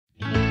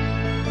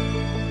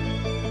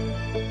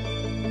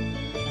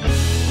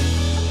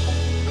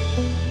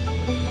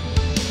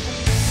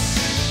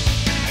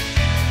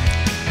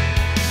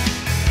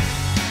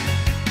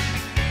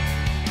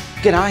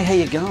G'day, how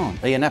you going?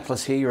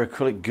 Ianapolis here, your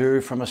acrylic guru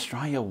from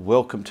Australia.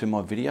 Welcome to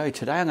my video.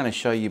 Today I'm going to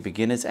show you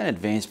beginners and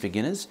advanced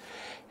beginners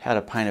how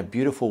to paint a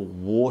beautiful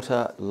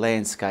water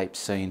landscape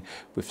scene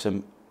with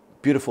some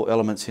beautiful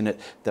elements in it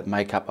that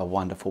make up a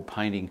wonderful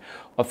painting.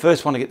 I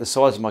first want to get the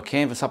size of my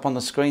canvas up on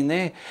the screen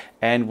there,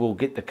 and we'll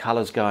get the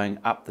colours going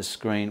up the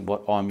screen,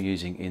 what I'm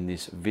using in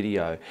this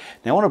video.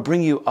 Now I want to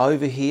bring you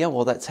over here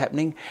while that's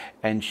happening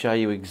and show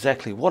you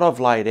exactly what I've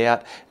laid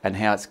out and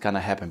how it's going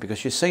to happen,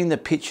 because you've seen the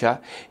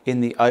picture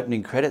in the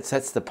opening credits.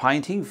 That's the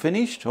painting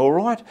finished, all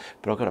right,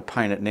 but I've got to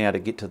paint it now to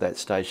get to that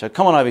stage. So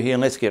come on over here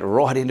and let's get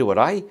right into it,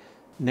 eh?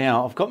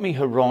 Now I've got my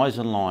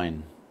horizon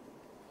line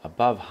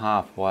above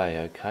halfway,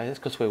 okay? That's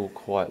because we're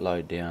quite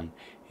low down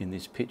in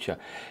this picture.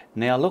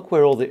 Now look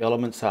where all the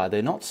elements are.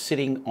 They're not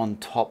sitting on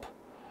top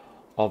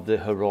of the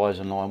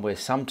horizon line, where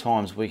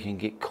sometimes we can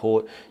get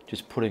caught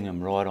just putting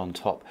them right on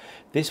top.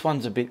 This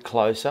one's a bit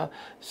closer,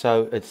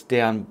 so it's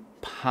down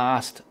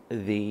past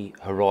the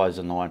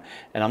horizon line.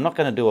 And I'm not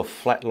going to do a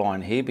flat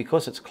line here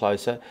because it's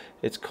closer.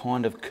 It's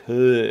kind of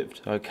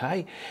curved,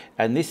 okay?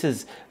 And this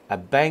is a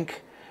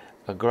bank,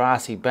 a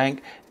grassy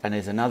bank, and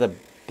there's another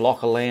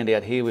block of land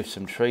out here with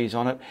some trees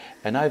on it,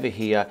 and over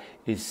here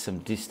is some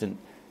distant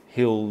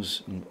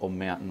hills or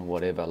mountain,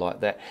 whatever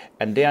like that.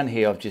 And down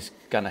here I'm just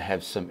going to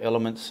have some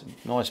elements,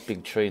 nice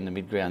big tree in the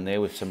midground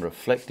there with some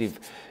reflective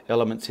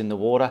elements in the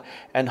water,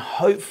 and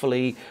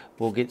hopefully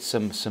we'll get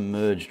some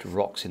submerged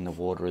rocks in the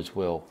water as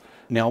well.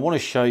 Now I want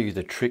to show you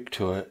the trick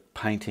to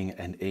painting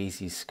an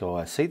easy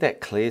sky. See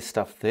that clear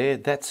stuff there?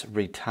 That's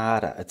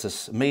retarder.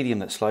 It's a medium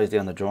that slows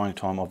down the drying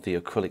time of the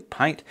acrylic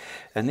paint,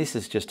 and this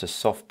is just a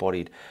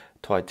soft-bodied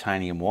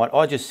titanium white.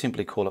 I just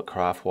simply call it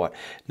craft white.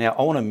 Now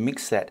I want to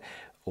mix that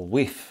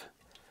with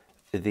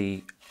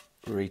the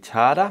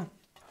retarder.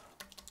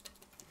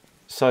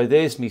 So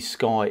there's my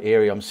sky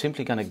area. I'm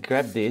simply going to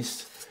grab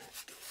this,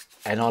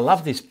 and I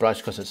love this brush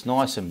because it's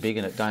nice and big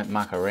and it don't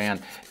muck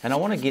around, and I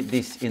want to get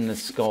this in the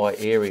sky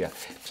area.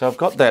 So I've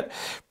got that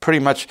pretty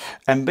much,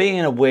 and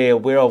being aware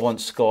where I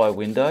want sky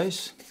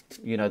windows,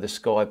 you know, the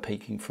sky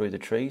peeking through the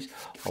trees,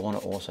 I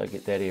want to also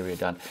get that area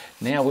done.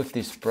 Now with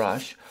this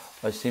brush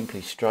I simply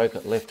stroke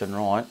it left and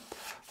right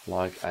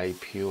like a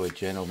pure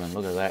gentleman.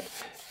 Look at that.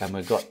 And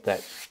we've got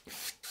that.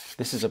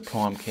 This is a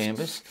prime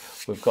canvas.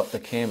 We've got the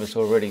canvas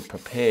already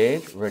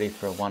prepared, ready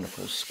for a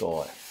wonderful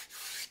sky.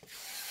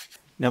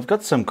 Now I've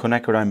got some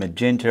quinacridone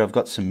magenta, I've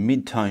got some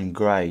mid-tone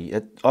grey.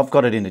 I've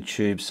got it in a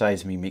tube,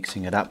 saves me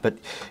mixing it up, but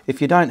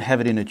if you don't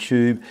have it in a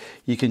tube,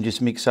 you can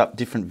just mix up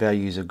different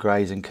values of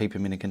greys and keep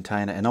them in a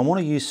container. And I want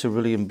to use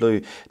cerulean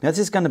blue. Now this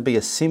is going to be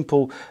a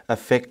simple,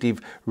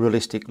 effective,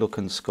 realistic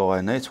looking sky,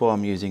 and that's why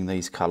I'm using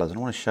these colours. And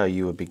I want to show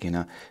you, a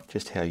beginner,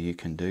 just how you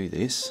can do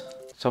this.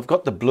 So I've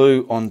got the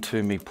blue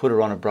onto me, put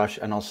her on a brush,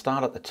 and I'll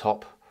start at the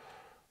top.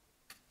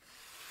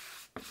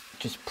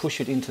 Just push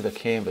it into the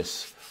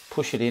canvas.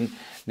 Push it in.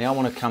 Now I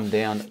want to come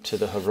down to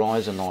the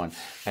horizon line,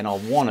 and I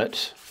want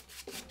it,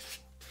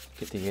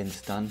 get the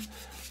ends done,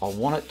 I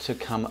want it to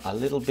come a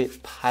little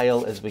bit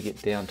pale as we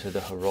get down to the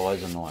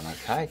horizon line,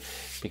 okay?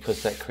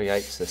 Because that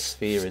creates the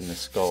sphere in the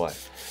sky.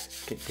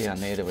 Get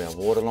down there to our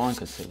water line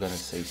because we're going to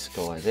see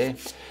sky there.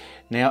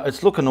 Now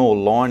it's looking all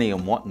liney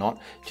and whatnot.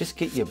 Just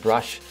get your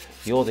brush,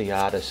 you're the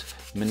artist,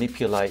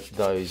 manipulate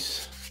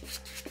those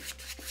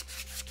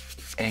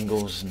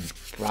angles and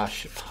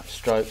brush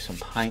strokes and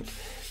paint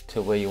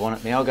to where you want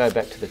it. Now I'll go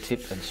back to the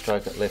tip and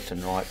stroke it left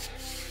and right.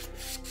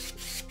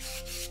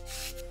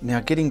 Now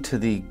getting to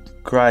the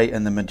grey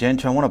and the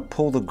magenta, I want to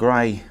pull the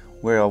grey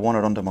where I want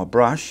it onto my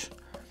brush.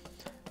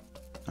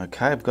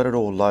 Okay, I've got it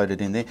all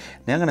loaded in there.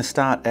 Now I'm going to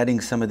start adding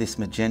some of this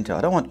magenta.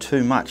 I don't want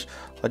too much.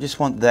 I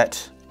just want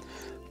that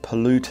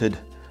polluted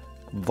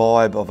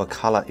vibe of a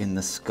colour in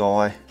the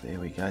sky. There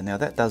we go. Now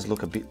that does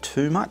look a bit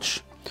too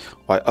much.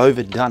 I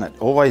overdone it.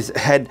 Always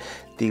add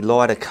the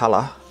lighter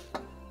colour.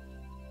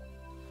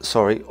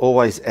 Sorry,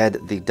 always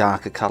add the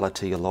darker colour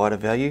to your lighter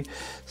value.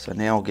 So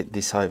now I'll get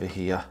this over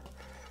here.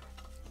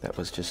 That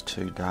was just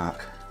too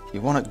dark. You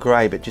want it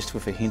grey, but just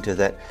with a hint of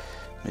that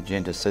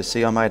magenta. So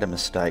see, I made a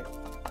mistake.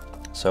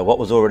 So what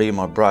was already in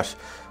my brush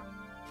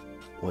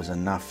was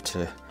enough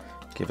to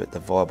give it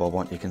the vibe I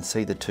want. You can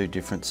see the two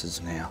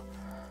differences now.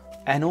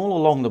 And all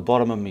along the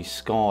bottom of my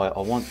sky, I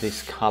want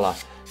this colour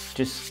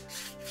just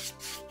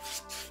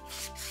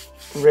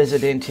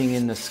residenting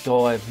in the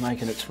sky,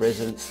 making its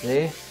residence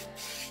there.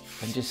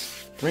 And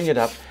just bring it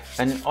up,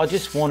 and I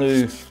just want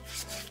to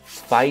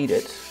fade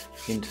it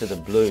into the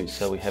blue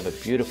so we have a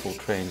beautiful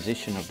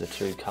transition of the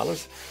two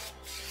colours.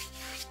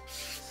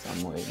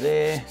 Somewhere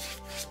there,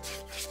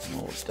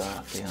 and all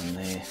dark down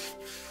there.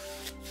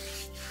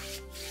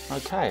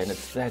 Okay, and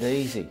it's that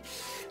easy.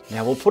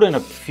 Now we'll put in a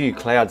few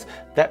clouds.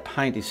 That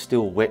paint is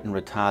still wet and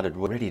retarded,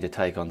 ready to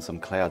take on some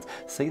clouds.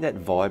 See that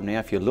vibe now?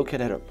 If you look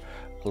at it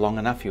long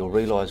enough, you'll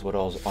realise what I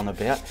was on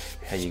about,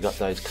 how you got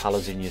those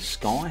colours in your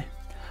sky.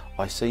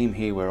 I see them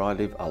here where I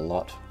live a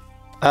lot.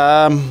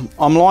 I'm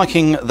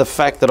liking the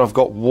fact that I've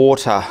got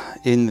water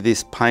in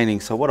this painting.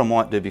 So what I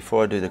might do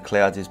before I do the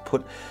clouds is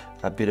put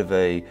a bit of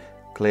a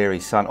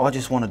glary sun. I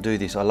just want to do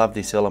this. I love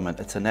this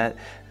element. It's an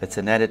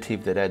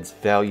additive that adds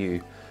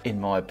value, in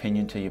my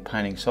opinion, to your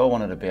painting. So I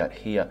want it about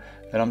here,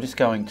 and I'm just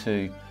going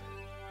to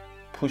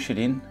push it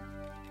in,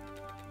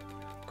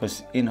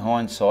 because in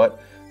hindsight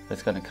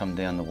it's going to come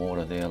down the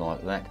water there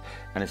like that,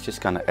 and it's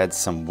just going to add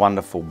some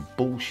wonderful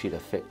bullshit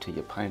effect to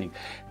your painting.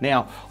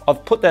 Now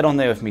I've put that on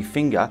there with my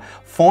finger.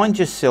 Find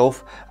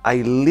yourself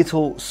a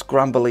little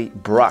scrumbly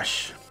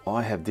brush.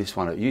 I have this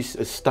one.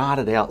 It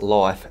started out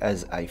life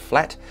as a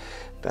flat,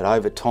 but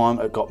over time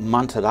it got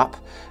munted up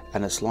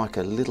and it's like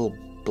a little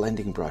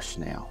blending brush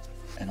now.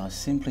 And I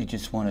simply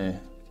just want to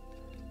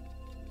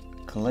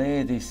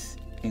glare this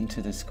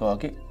into the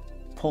sky.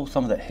 Pull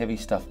some of that heavy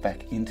stuff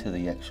back into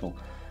the actual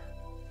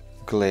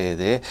glare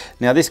there.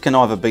 Now this can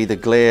either be the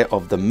glare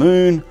of the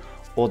moon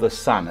or the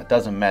sun. It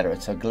doesn't matter.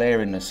 It's a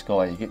glare in the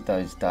sky. You get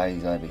those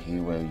days over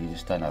here where you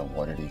just don't know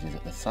what it is. Is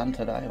it the sun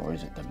today or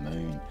is it the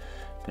moon?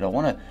 But I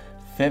want to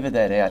feather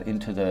that out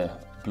into the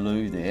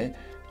blue there,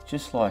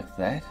 just like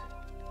that.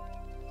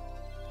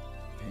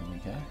 There we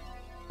go.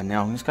 And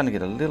now I'm just going to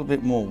get a little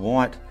bit more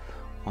white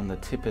on the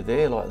tip of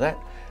there like that,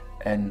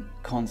 and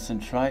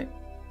concentrate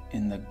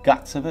in the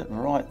guts of it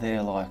right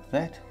there like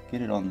that.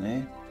 Get it on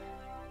there.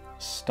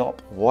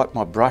 Stop. Wipe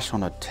my brush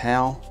on a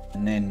towel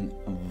and then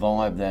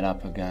vibe that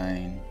up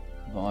again.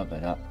 Vibe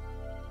it up.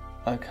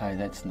 Okay,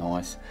 that's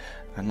nice.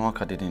 And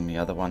like I did in the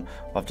other one,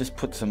 I've just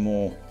put some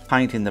more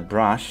paint in the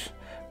brush,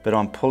 but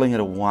I'm pulling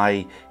it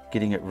away,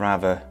 getting it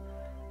rather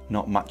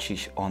not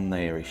muchish on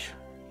there-ish.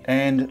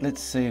 And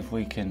let's see if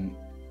we can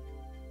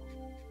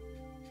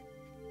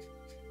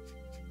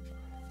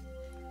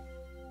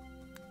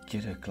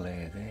get a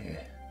glare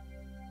there.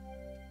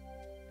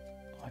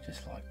 I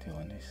just like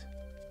doing this.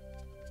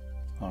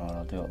 Alright,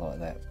 I'll do it like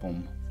that.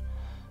 Boom.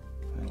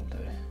 That'll do.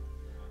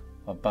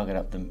 I've buggered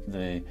up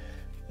the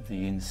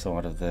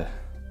inside of the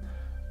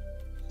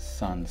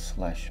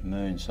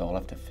sun/moon, so I'll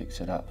have to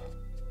fix it up.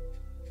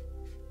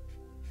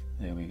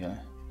 There we go.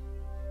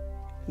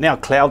 Now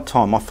cloud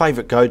time. My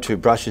favourite go-to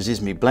brushes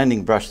is my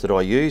blending brush that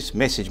I use.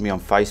 Message me on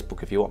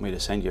Facebook if you want me to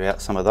send you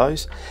out some of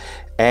those.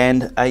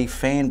 And a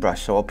fan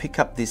brush. So I'll pick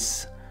up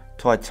this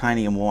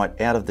titanium white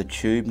out of the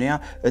tube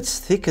now. It's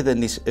thicker than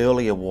this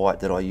earlier white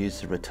that I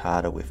used the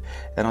retarder with.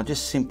 And I'll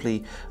just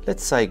simply,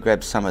 let's say,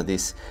 grab some of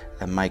this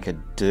and make a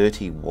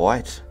dirty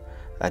white.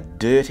 A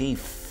dirty,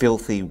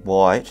 filthy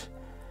white.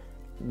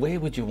 Where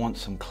would you want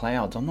some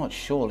clouds? I'm not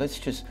sure. Let's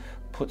just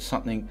put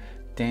something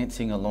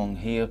dancing along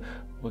here.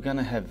 We're going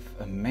to have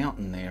a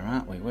mountain there,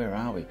 aren't we? Where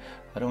are we?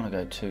 I don't want to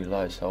go too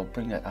low, so I'll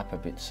bring that up a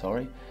bit,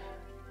 sorry.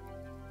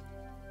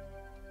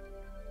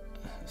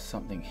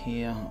 Something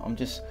here. I'm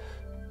just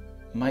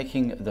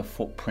making the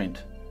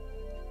footprint.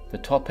 The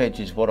top edge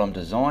is what I'm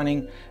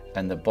designing,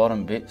 and the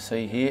bottom bit,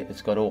 see here,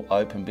 it's got all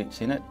open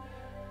bits in it.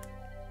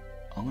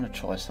 I'm going to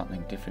try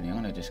something different.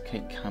 I'm going to just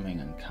keep coming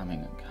and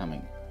coming and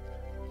coming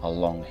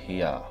along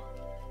here.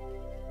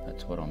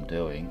 That's what I'm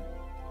doing.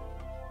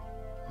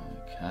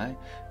 Okay,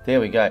 there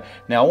we go.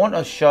 Now I want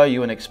to show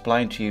you and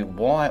explain to you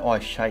why I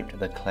shaped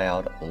the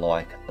cloud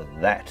like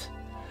that.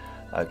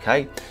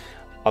 Okay,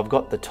 I've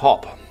got the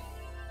top.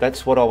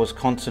 That's what I was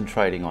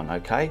concentrating on,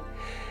 okay?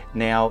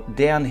 Now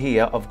down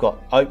here I've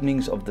got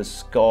openings of the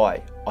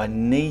sky. I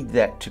need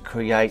that to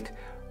create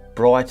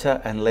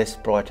brighter and less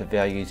brighter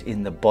values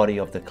in the body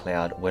of the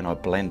cloud when I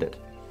blend it.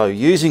 So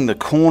using the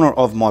corner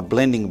of my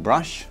blending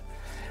brush,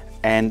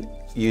 and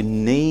you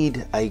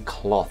need a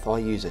cloth. I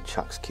use a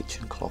Chuck's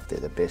Kitchen cloth, they're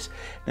the best.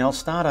 Now I'll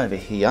start over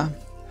here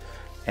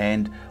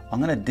and I'm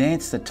going to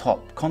dance the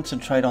top,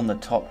 concentrate on the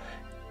top,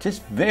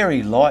 just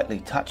very lightly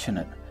touching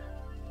it.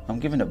 I'm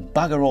giving it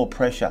bugger all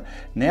pressure.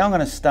 Now I'm going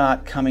to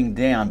start coming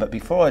down, but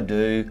before I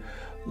do,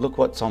 look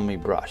what's on my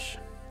brush.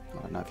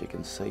 I don't know if you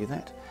can see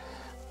that.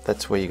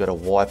 That's where you got to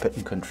wipe it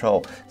and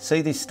control.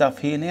 See this stuff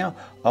here now?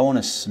 I want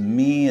to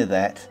smear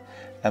that,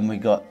 and we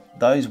got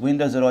those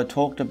windows that I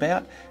talked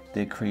about.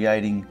 They're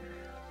creating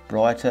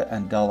brighter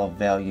and duller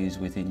values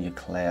within your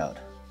cloud.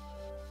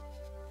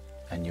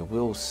 And you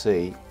will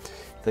see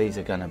these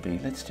are going to be,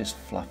 let's just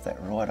fluff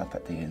that right up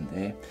at the end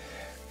there.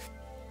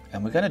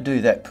 And we're going to do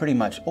that pretty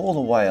much all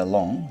the way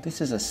along.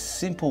 This is a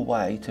simple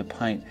way to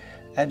paint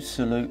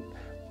absolute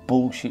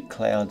bullshit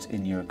clouds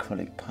in your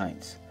acrylic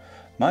paints.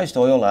 Most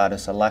oil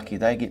artists are lucky,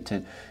 they get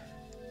to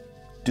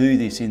do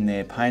this in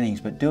their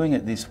paintings, but doing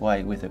it this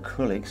way with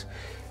acrylics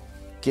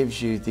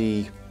gives you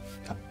the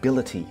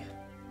ability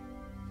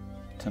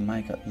to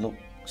make it look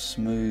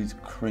smooth,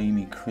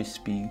 creamy,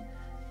 crispy.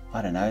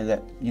 I don't know,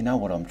 that, you know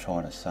what I'm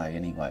trying to say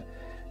anyway.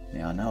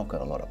 Now I know I've got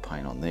a lot of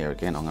paint on there.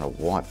 Again, I'm going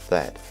to wipe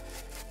that.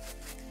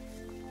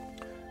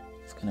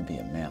 It's going to be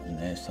a mountain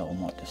there, so I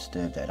might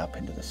disturb that up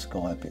into the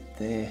sky a bit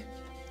there.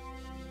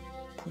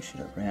 Push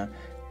it around.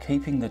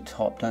 Keeping the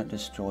top, don't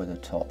destroy the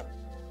top.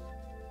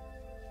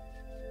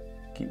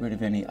 Get rid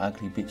of any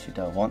ugly bits you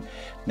don't want.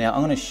 Now I'm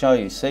going to show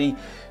you, see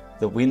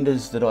the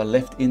windows that I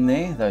left in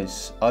there,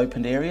 those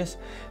opened areas?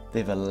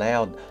 They've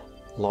allowed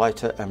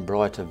lighter and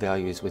brighter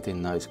values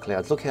within those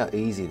clouds. Look how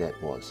easy that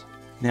was.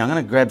 Now I'm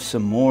going to grab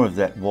some more of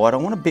that white. I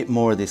want a bit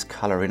more of this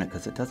colour in it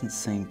because it doesn't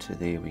seem to,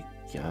 there we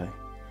go.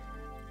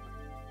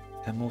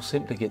 And we'll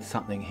simply get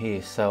something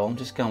here. So I'm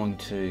just going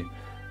to,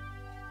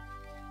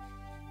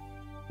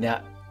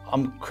 now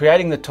I'm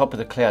creating the top of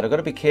the cloud. I've got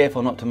to be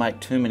careful not to make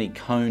too many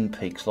cone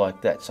peaks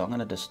like that. So I'm going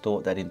to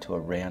distort that into a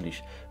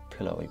roundish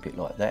pillowy bit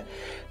like that.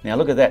 Now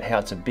look at that, how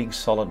it's a big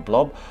solid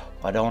blob.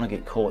 I don't want to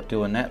get caught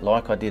doing that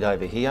like I did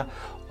over here.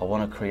 I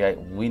want to create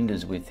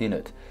windows within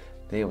it.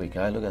 There we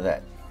go, look at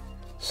that.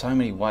 So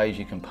many ways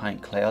you can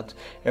paint clouds.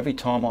 Every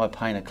time I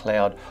paint a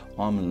cloud,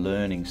 I'm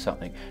learning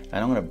something.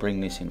 And I'm going to bring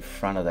this in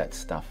front of that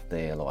stuff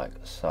there like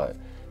so.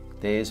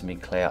 There's my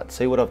cloud.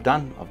 See what I've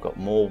done? I've got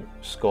more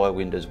sky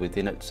windows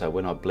within it, so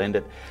when I blend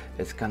it,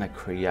 it's going to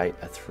create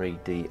a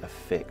 3D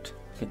effect.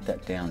 Get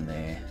that down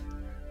there.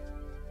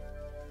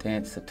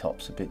 Dance the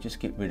tops a bit, just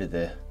get rid of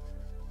the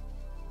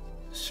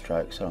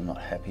strokes that I'm not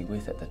happy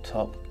with at the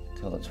top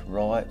till it's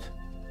right.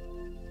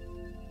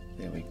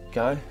 There we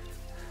go.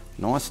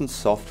 Nice and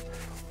soft.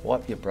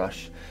 Wipe your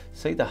brush.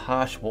 See the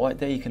harsh white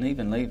there? You can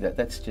even leave that.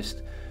 That's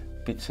just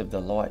bits of the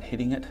light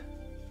hitting it.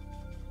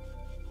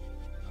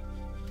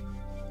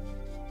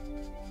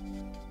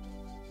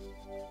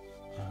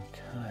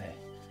 Okay.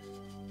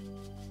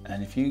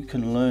 And if you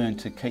can learn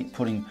to keep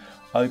putting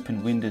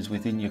open windows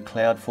within your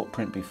cloud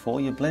footprint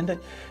before you blend it,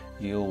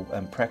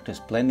 and practice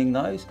blending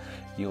those,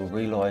 you'll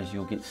realise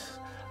you'll get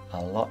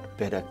a lot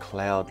better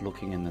cloud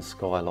looking in the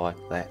sky like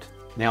that.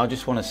 Now I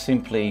just want to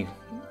simply,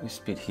 this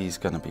bit here is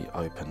going to be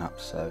open up,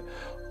 so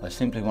I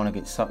simply want to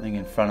get something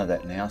in front of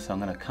that now. So I'm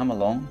going to come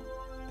along,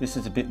 this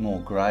is a bit more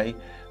grey,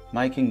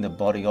 making the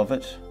body of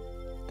it,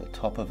 the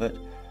top of it,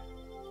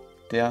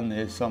 down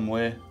there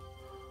somewhere.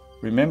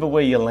 Remember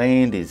where your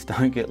land is,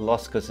 don't get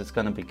lost because it's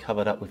going to be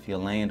covered up with your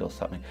land or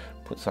something.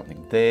 Put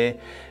something there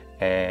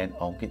and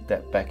I'll get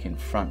that back in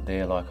front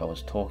there like I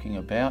was talking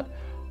about.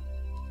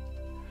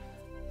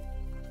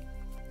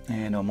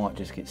 And I might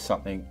just get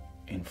something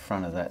in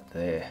front of that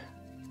there.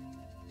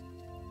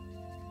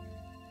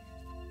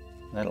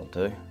 That'll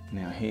do.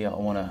 Now here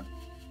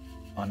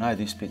I know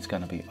this bit's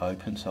going to be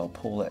open, so I'll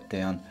pull that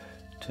down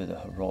to the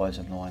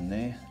horizon line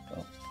there.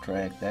 I'll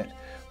drag that.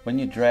 When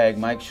you drag,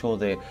 make sure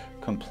they're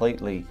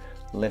completely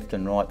left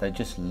and right. They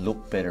just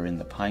look better in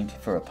the paint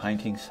for a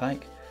painting's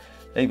sake.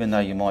 Even though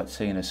you might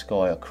see in a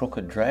sky a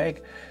crooked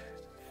drag,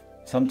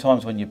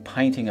 sometimes when you're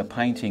painting a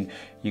painting,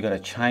 you've got to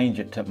change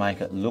it to make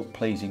it look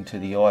pleasing to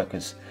the eye,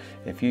 because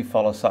if you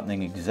follow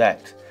something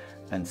exact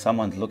and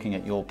someone's looking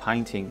at your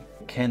painting,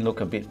 it can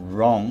look a bit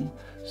wrong.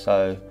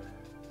 So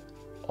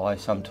I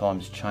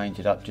sometimes change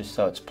it up just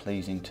so it's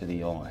pleasing to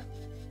the eye.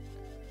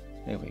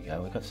 There we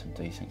go, we've got some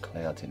decent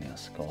clouds in our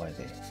sky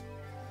there.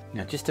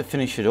 Now just to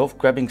finish it off,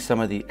 grabbing some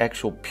of the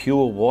actual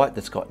pure white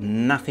that's got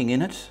nothing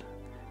in it,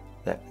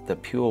 the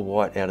pure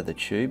white out of the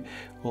tube,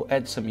 we'll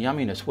add some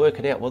yumminess, work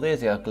it out. Well,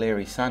 there's our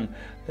glary sun.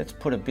 Let's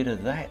put a bit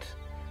of that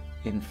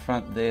in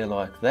front there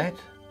like that.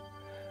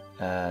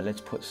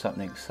 Let's put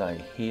something,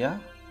 say, here.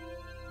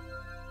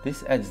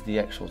 This adds the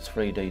actual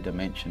 3D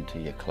dimension to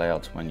your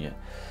clouds when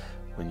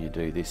you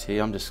do this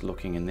here. I'm just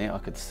looking in there. I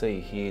could see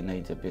here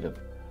needs a bit of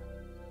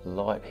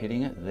light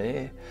hitting it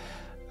there.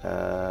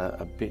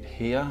 A bit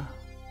here.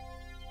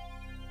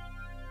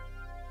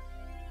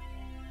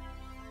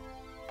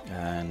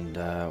 And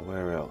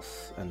where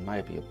else? And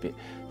maybe a bit.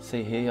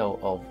 See here,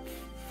 I'll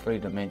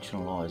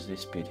three-dimensionalise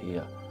this bit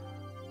here.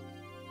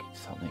 Get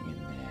something in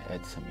there,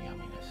 add some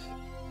yumminess.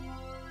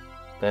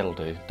 That'll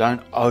do.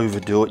 Don't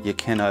overdo it. You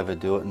can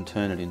overdo it and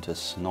turn it into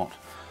snot.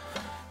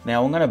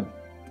 Now I'm going to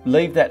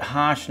leave that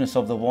harshness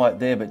of the white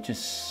there, but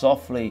just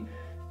softly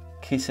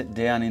kiss it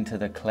down into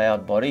the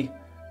cloud body.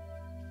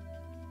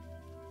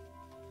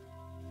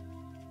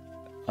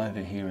 Over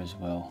here as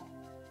well.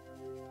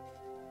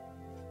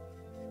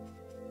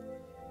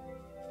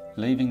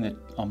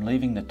 I'm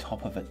leaving the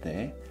top of it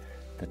there,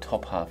 the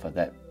top half of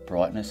that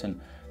brightness, and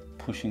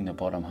pushing the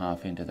bottom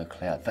half into the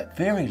cloud, but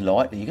very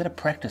lightly. You've got to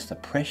practice the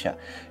pressure.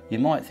 You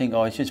might think,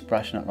 oh, he's just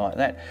brushing it like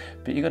that,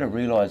 but you've got to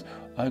realise,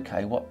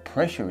 okay, what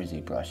pressure is he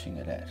brushing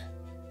it at?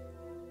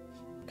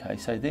 Okay,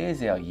 so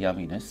there's our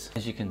yumminess.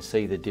 As you can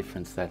see the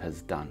difference that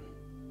has done.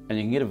 And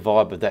you can get a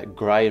vibe of that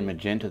grey and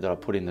magenta that I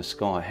put in the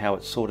sky, how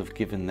it's sort of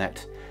given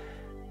that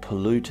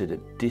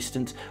polluted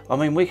distance. I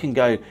mean, we can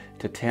go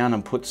to town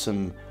and put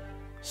some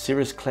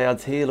cirrus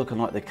clouds here looking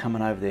like they're coming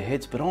over their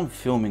heads, but I'm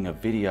filming a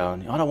video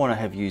and I don't want to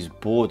have you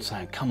bored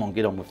saying, come on,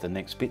 get on with the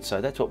next bit.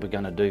 So that's what we're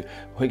going to do.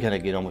 We're going to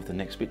get on with the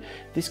next bit.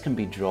 This can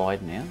be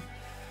dried now.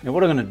 Now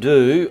what I'm going to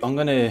do, I'm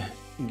going to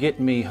get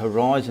me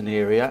horizon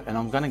area and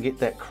I'm going to get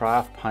that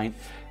craft paint,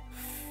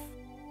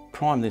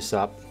 prime this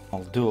up.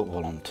 I'll do it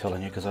while I'm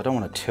telling you, because I don't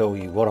want to tell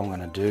you what I'm going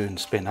to do and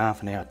spend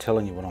half an hour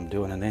telling you what I'm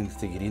doing and then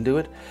to get into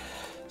it.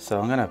 So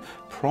I'm going to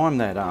prime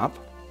that up.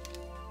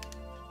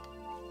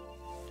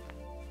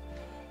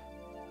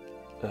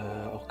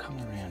 I'll come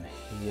around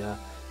here.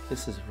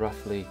 This is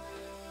roughly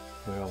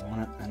where I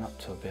want it, and up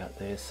to about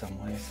there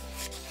somewhere.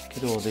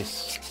 Get all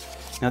this.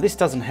 Now this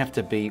doesn't have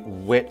to be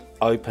wet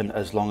open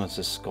as long as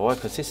the sky,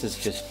 because this is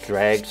just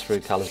dragged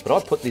through colours. But I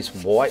put this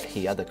white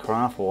here, the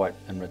craft white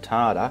and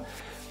retarder,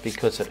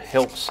 because it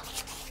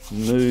helps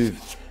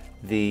move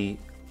the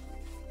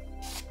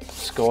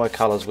sky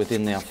colours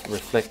within our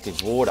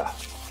reflective water.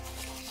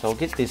 So I'll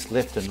get this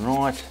left and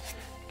right,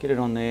 get it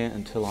on there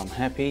until I'm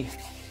happy.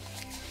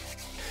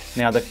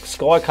 Now the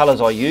sky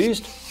colours I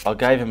used, I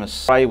gave them a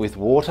spray with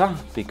water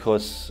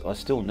because I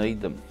still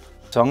need them.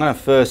 So I'm going to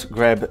first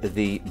grab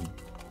the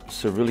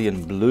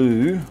cerulean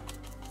blue,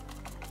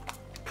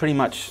 pretty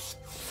much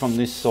from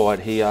this side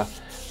here,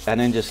 and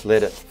then just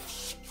let it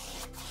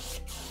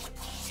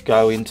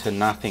go into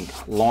nothing,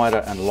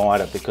 lighter and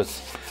lighter, because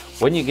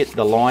when you get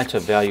the lighter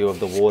value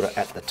of the water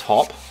at the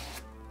top,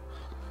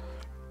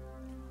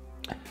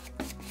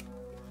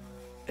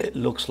 it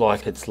looks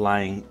like it's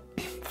laying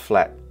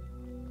flat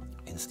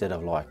instead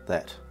of like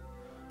that.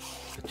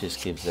 It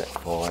just gives that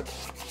vibe.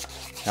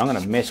 Now I'm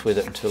going to mess with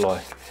it until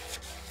I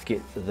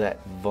get that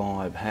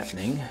vibe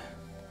happening.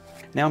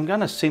 Now I'm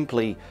going to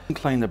simply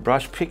clean the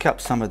brush, pick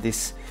up some of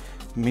this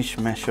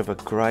mishmash of a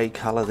grey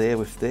colour there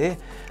with there,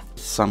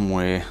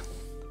 somewhere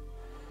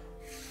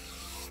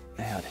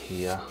out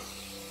here.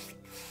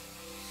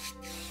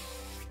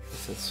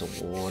 This is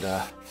the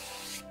water.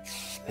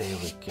 There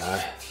we go.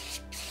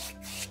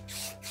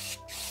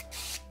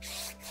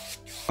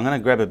 I'm going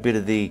to grab a bit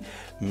of the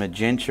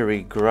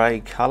magenta-y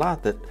grey colour,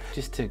 that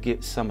just to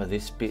get some of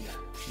this bit.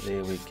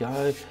 There we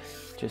go,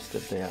 just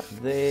about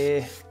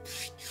there.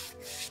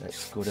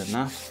 That's good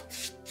enough.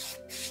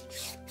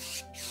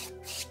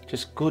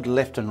 Just good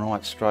left and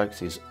right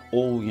strokes is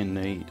all you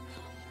need.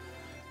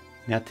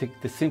 Now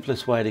the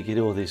simplest way to get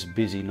all this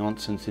busy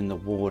nonsense in the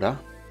water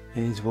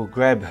is we'll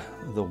grab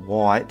the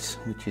white,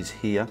 which is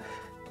here.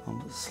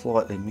 I'll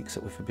slightly mix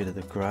it with a bit of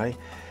the grey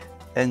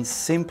and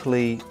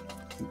simply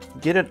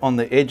get it on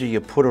the edge of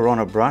your putter on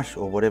a brush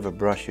or whatever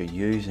brush you're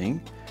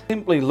using.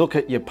 Simply look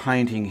at your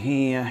painting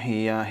here,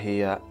 here,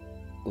 here,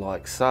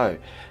 like so.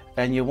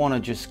 And you want to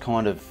just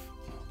kind of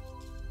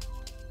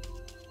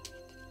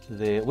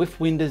there, with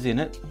windows in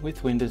it,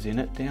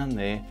 down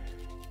there,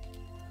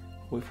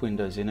 with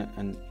windows in it,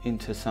 and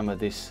into some of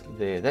this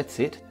there. That's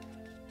it.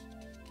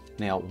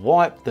 Now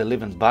wipe the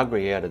living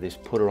buggery out of this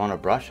putter on a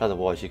brush,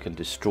 otherwise you can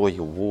destroy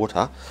your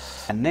water.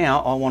 And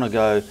now I want to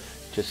go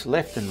just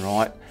left and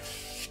right,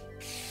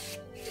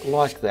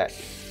 like that,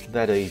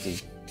 that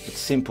easy. It's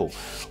simple.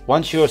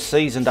 Once you're a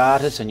seasoned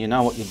artist and you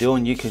know what you're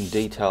doing, you can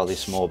detail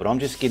this more, but I'm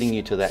just getting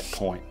you to that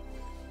point.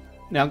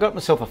 Now I've got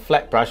myself a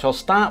flat brush. I'll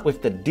start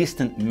with the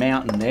distant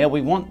mountain there.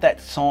 We want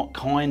that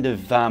kind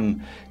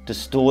of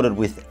distorted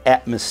with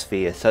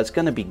atmosphere. So it's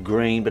going to be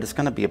green, but it's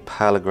going to be a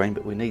paler green,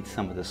 but we need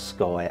some of the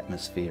sky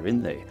atmosphere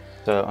in there.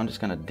 So I'm just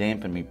going to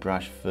dampen my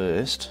brush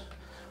first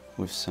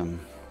with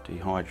some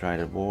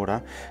dehydrated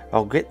water.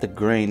 I'll get the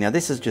green. Now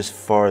this is just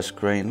forest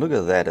green. Look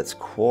at that, it's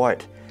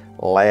quite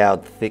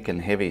loud, thick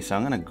and heavy. So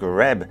I'm going to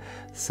grab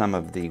some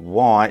of the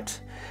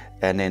white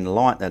and then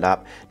lighten it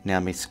up.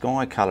 Now my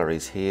sky colour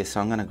is here, so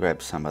I'm going to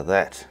grab some of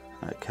that,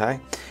 okay,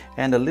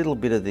 and a little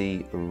bit of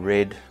the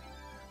red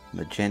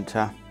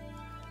magenta.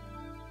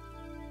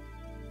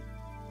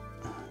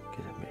 Get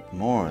a bit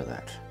more of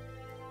that.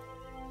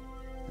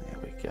 There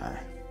we go.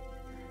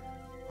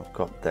 I've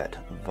got that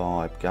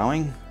vibe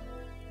going.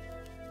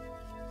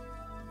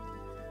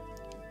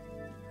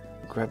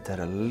 Grab that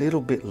a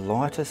little bit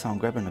lighter, so I'm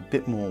grabbing a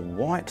bit more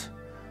white.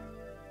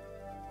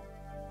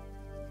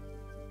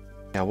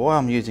 Now why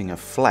I'm using a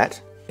flat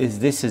is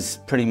this is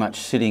pretty much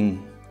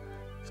sitting,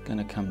 it's going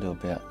to come to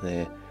about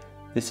there.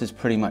 This is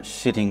pretty much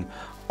sitting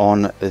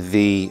on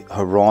the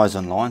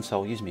horizon line,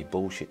 so I'll use my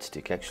bullshit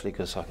stick actually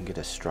because I can get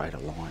a straighter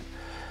line.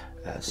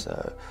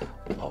 So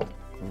I'll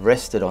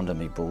rest it onto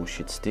my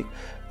bullshit stick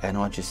and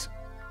I just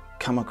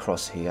come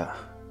across here,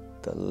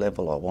 the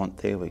level I want,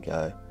 there we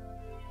go.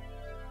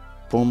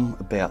 Boom,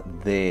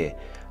 about there.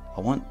 I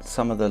want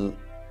some of the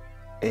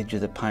edge of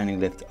the painting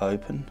left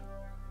open.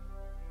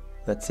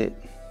 That's it.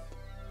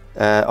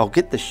 I'll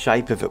get the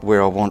shape of it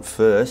where I want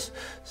first.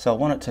 So I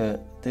want it to,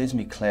 there's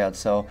my cloud,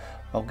 so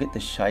I'll get the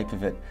shape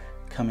of it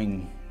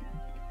coming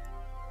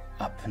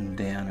up and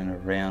down and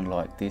around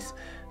like this,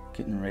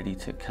 getting ready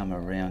to come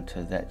around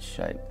to that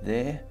shape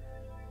there.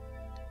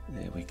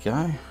 There we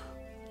go.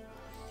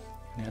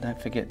 Now don't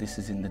forget this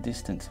is in the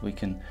distance. We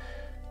can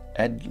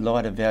add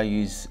lighter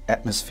values,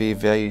 atmosphere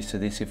values to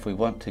this if we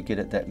want to get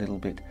it that little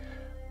bit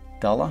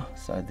duller.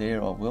 So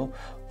there I will.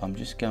 I'm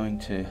just going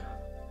to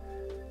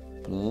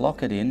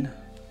block it in.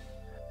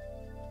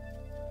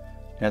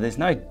 Now there's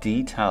no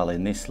detail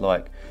in this,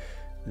 like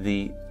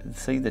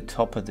see the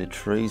top of the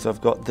trees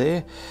I've got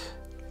there?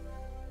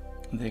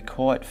 They're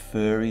quite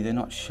furry, they're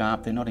not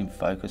sharp, they're not in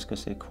focus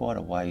because they're quite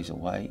a ways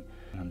away.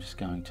 And I'm just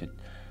going to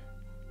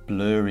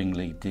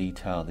blurringly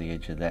detail the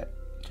edge of that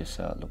just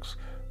so it looks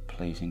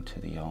pleasing to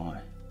the eye.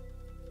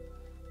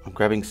 I'm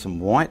grabbing some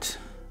white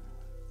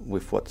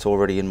with what's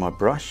already in my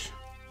brush.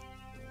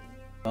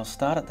 I'll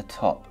start at the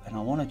top and I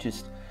want to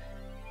just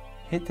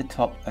hit the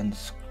top and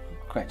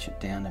scratch it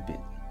down a bit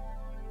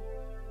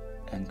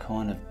and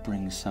kind of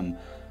bring some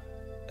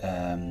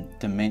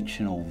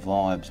dimensional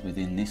vibes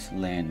within this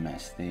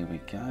landmass. There we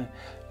go.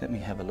 Let me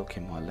have a look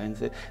in my lens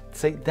there.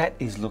 See, that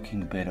is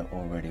looking better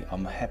already.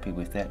 I'm happy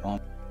with that.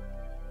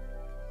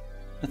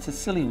 It's a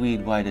silly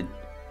weird way to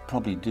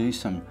probably do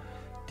some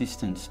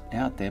distance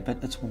out there, but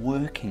it's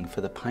working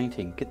for the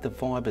painting. Get the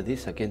vibe of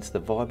this against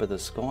the vibe of the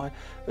sky.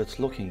 It's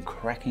looking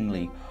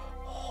crackingly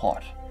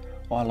hot.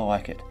 I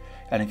like it.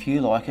 And if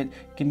you like it,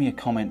 give me a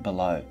comment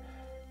below.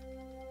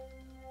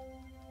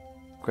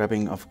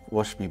 I've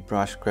washed my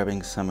brush,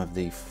 grabbing some of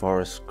the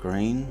forest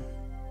green.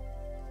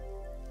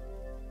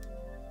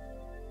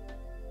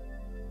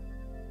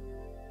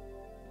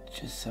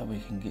 Just so we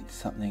can get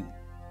something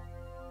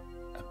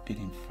a bit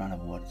in front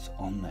of what's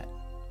on that.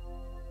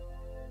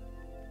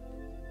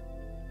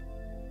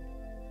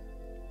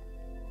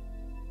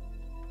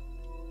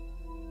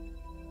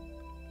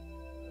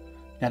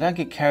 Now don't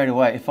get carried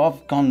away. If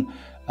I've gone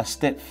a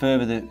step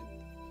further that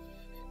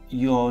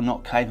you're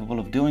not capable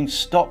of doing,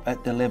 stop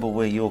at the level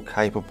where you're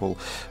capable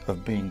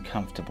of being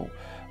comfortable.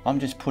 I'm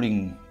just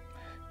putting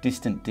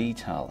distant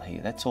detail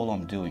here, that's all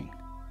I'm doing.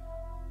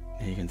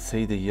 You can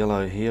see the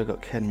yellow here, I've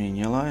got cadmium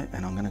yellow,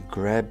 and I'm going to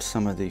grab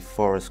some of the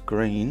forest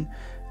green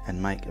and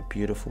make a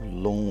beautiful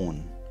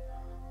lawn.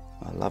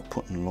 I love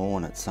putting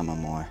lawn at some of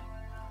my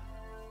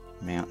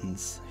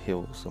mountains,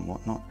 hills and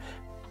whatnot.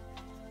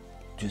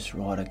 Just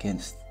right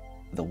against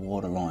the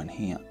water line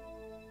here.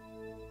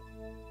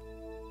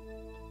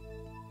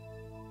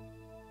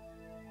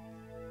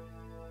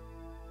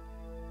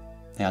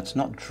 Now it's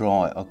not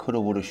dry, I coulda,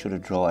 woulda, shoulda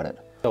dried it.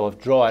 So I've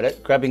dried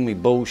it, grabbing my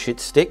bullshit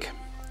stick,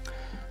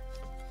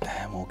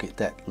 and we'll get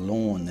that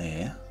lawn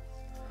there.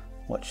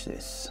 Watch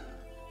this.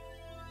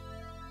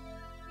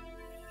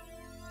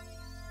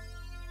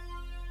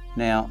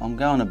 Now I'm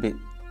going a bit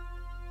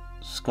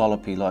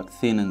scallopy, like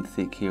thin and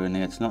thick here and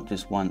there. It's not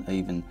just one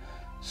even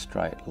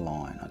straight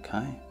line,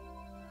 okay?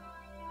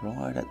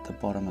 Right at the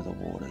bottom of the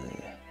water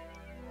there.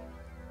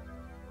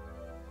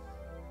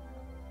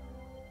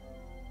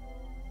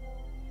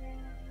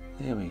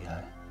 There we go.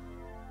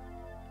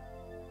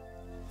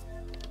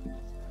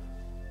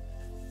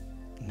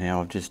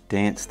 Now I've just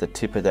danced the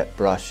tip of that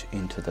brush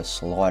into the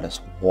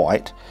slightest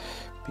white,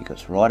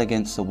 because right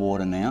against the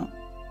water now,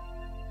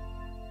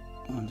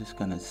 I'm just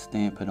going to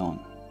stamp it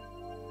on.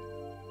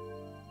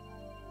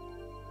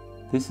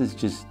 This is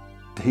just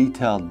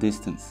detailed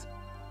distance.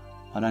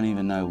 I don't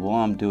even know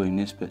why I'm doing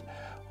this, but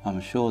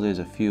I'm sure there's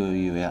a few of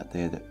you out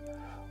there that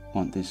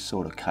want this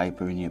sort of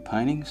caper in your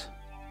paintings.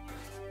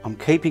 I'm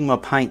keeping my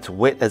paints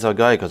wet as I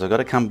go because I've got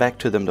to come back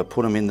to them to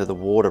put them into the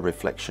water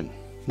reflection.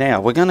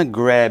 Now we're going to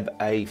grab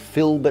a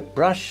filbert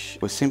brush.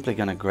 We're simply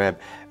going to grab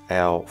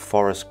our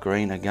forest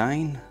green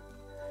again,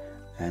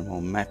 and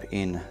we'll map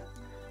in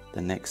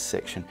the next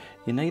section.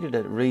 You need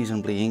it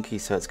reasonably inky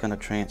so it's going to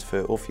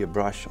transfer off your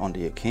brush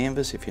onto your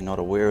canvas if you're not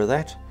aware of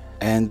that.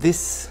 And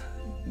this,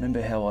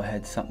 remember how I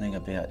had something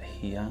about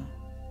here,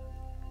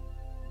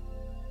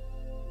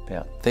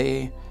 about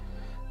there,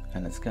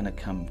 and it's going to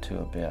come to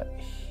about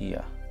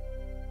here.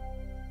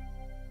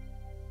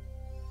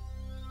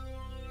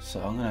 So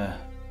I'm going to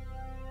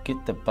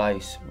get the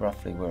base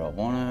roughly where I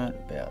want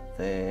it, about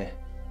there,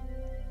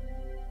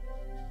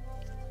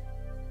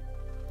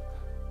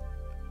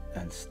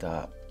 and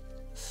start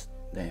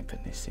stamping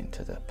this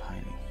into the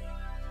painting.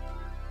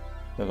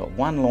 We've got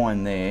one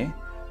line there,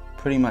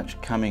 pretty much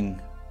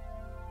coming,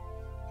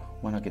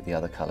 when I get the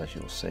other colours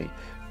you'll see,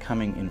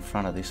 coming in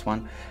front of this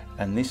one,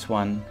 and this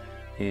one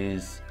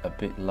is a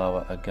bit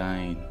lower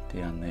again,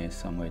 down there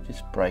somewhere,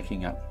 just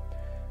breaking up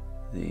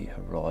the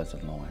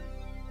horizon line.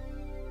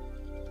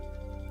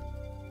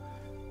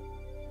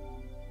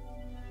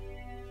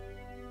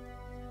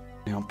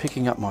 Now I'm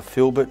picking up my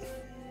filbert,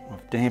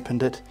 I've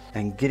dampened it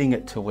and getting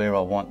it to where I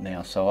want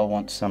now. So I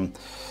want some,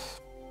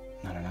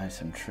 I don't know,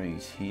 some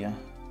trees here.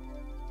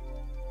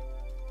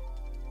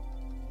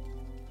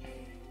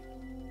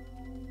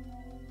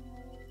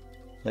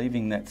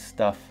 Leaving that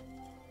stuff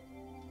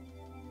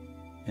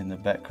in the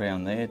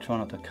background there, try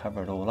not to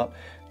cover it all up.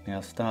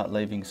 Now start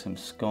leaving some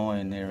sky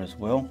in there as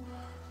well.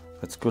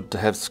 It's good to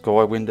have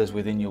sky windows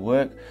within your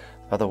work,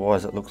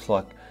 otherwise it looks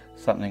like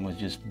something was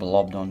just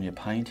blobbed on your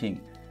painting.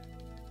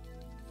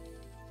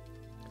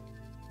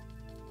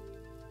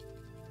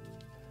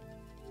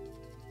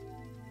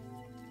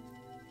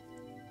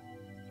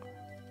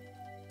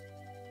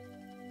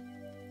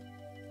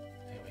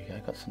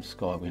 Got some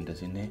sky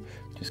windows in there.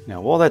 Just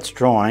now, while that's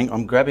drying,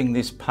 I'm grabbing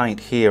this paint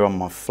here on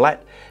my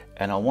flat,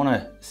 and I want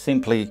to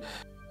simply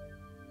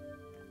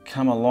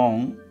come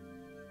along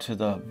to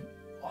the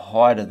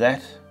height of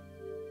that,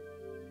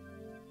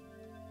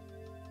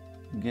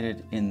 get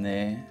it in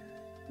there,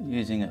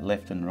 using it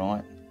left and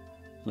right.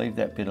 Leave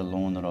that bit of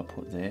lawn that I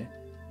put there,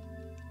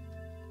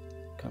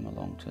 come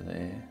along to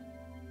there.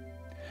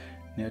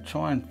 Now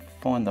try and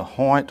find the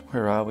height.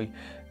 Where are we?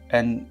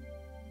 And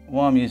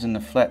while I'm using the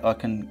flat, I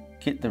can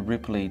get the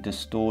ripply,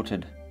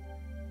 distorted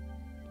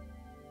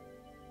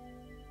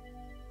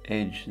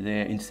edge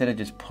there. Instead of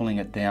just pulling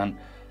it down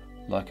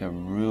like a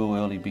real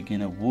early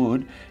beginner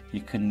would,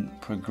 you can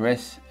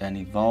progress and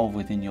evolve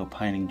within your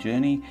painting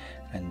journey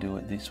and do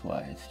it this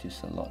way. It's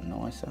just a lot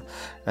nicer.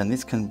 And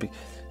this can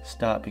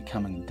start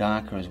becoming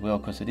darker as well,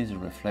 because it is a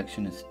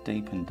reflection. It's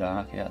deep and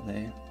dark out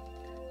there.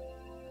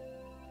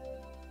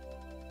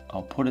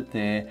 I'll put it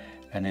there,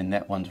 and then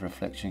that one's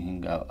reflection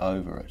can go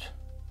over it.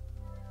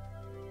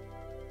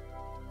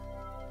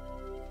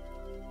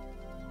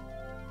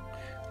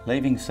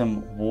 Leaving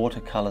some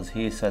watercolours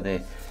here so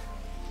they're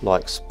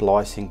like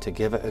splicing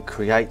together, it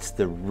creates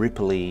the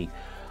ripply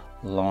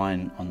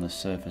line on the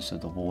surface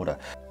of the water.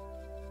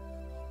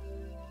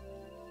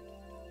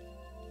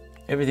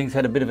 Everything's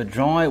had a bit of a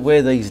dry.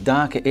 Where these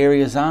darker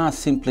areas are,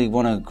 simply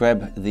want to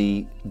grab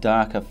the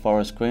darker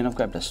forest green. I've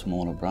grabbed a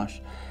smaller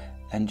brush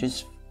and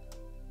just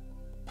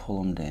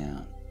pull them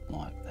down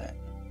like that.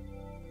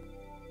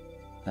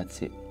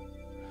 That's it.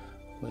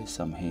 Where's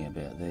some here,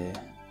 about there.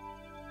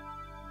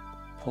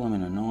 Pull them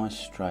in a nice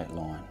straight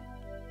line.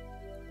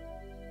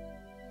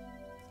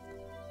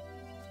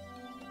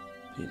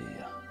 Bit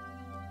here.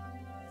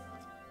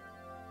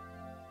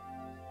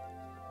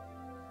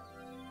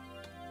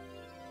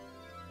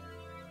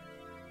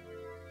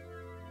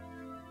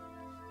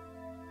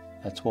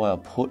 That's why I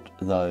put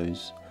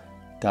those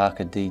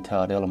darker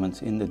detailed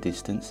elements in the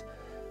distance,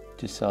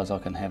 just so as I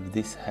can have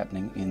this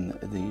happening in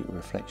the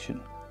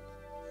reflection.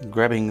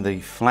 Grabbing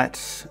the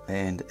flats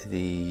and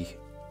the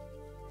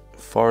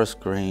forest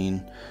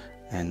green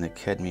and the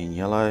cadmium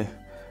yellow,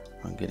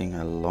 I'm getting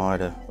a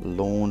lighter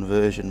lawn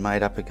version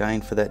made up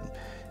again for that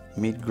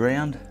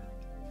mid-ground.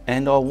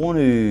 And I want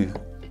to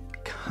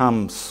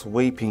come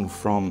sweeping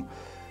from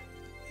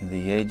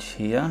the edge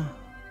here,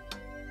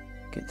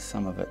 get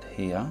some of it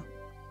here.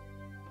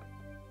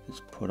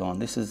 Just put on,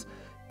 this is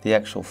the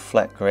actual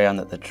flat ground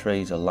that the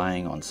trees are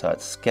laying on, so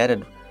it's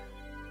scattered,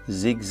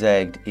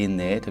 zigzagged in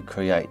there to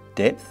create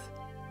depth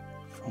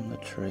from the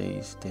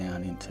trees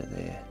down into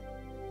there.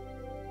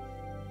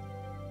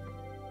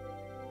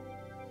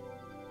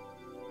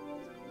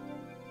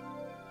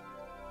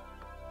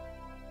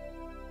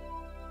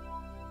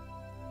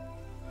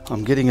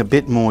 I'm getting a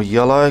bit more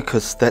yellow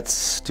because that's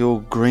still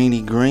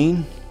greeny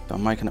green.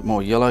 I'm making it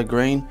more yellow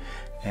green,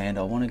 and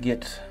I want to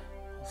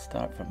I'll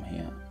start from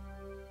here.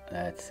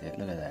 That's it,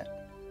 look at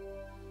that.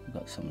 We've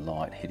got some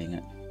light hitting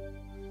it.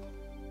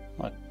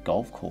 Like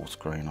golf course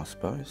green, I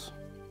suppose.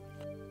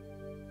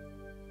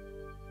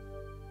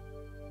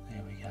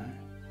 There we go.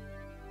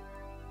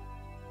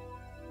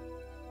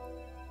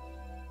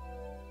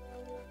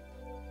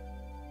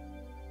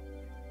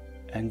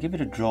 And give it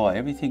a dry.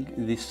 Everything,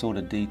 this sort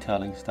of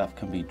detailing stuff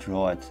can be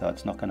dried, so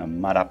it's not going to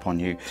mud up on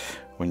you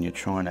when you're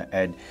trying to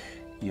add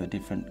your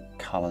different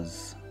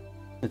colours.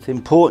 It's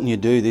important you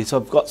do this.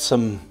 I've got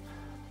some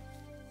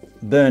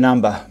burnt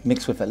umber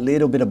mixed with a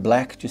little bit of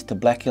black just to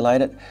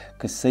blackulate it,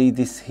 because see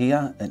this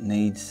here, it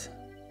needs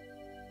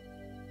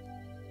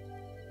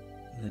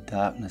the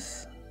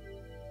darkness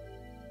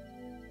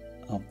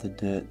of the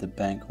dirt, the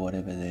bank,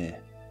 whatever there.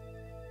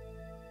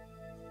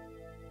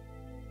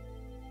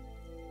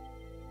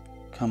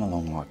 Come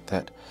along like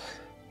that,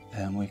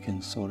 and we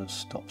can sort of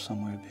stop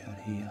somewhere about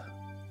here.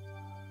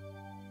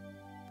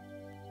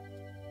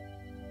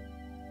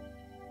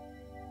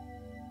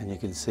 And you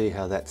can see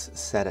how that's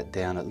sat it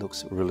down. It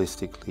looks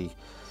realistically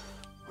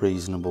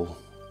reasonable.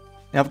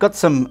 Now I've got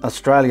some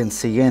Australian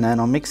sienna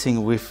and I'm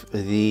mixing with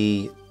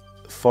the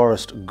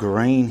forest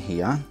green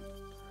here.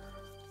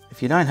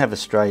 If you don't have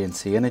Australian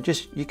sienna,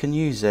 you can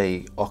use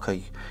a ochre,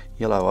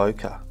 yellow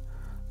ochre,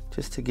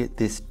 just to get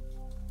this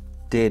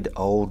dead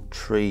old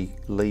tree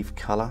leaf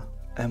colour.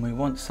 And we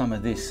want some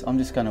of this. I'm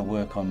just going to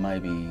work on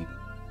maybe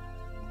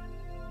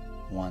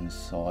one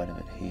side of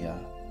it here,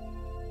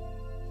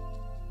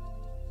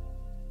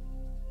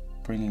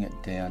 bringing it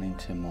down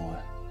into my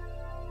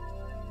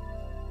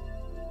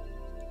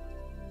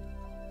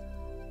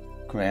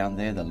ground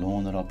there, the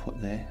lawn that I put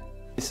there.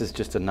 This is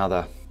just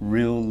another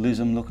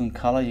realism looking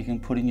colour you can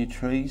put in your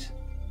trees.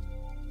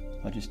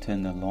 I just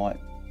turned the light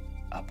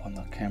up on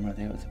the camera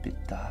there, it was a bit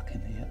dark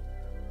in here.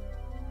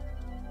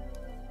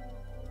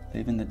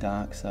 Even the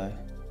dark, so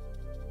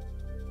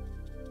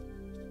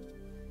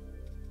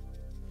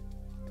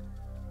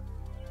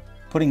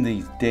putting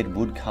these dead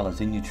wood colours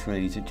in your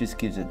trees, it just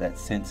gives it that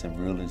sense of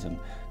realism.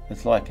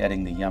 It's like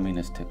adding the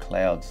yumminess to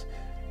clouds,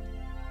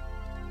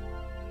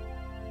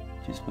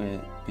 just where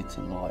bits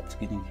of light's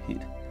getting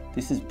hit.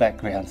 This is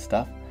background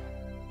stuff,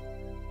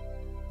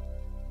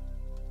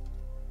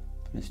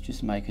 but it's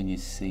just making you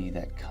see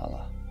that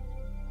colour.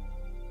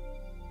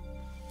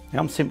 Now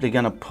I'm simply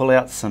going to pull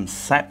out some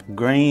sap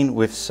green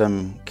with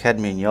some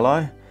cadmium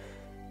yellow.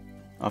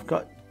 I've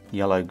got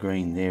yellow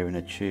green there in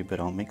a tube, but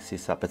I'll mix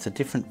this up. It's a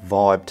different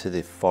vibe to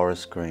the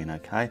forest green,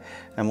 okay?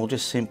 And we'll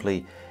just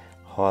simply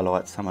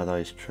highlight some of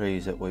those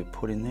trees that we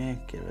put in there,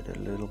 give it a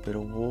little bit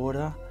of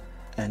water,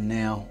 and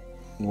now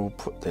we'll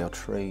put our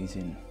trees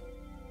in.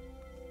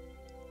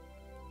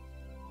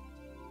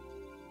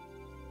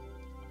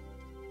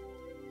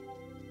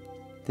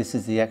 This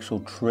is the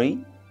actual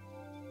tree.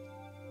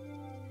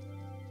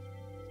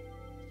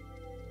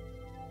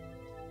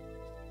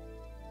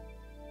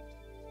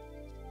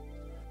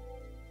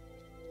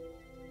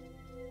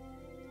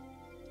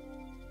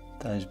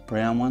 Those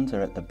brown ones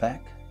are at the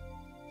back.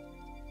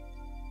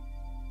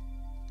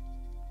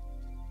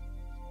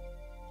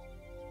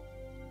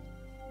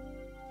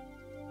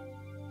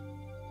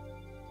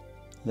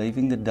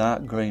 leaving the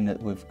dark green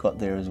that we've got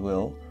there as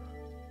well.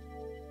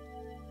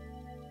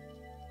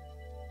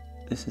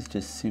 This is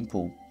just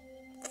simple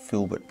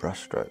filbert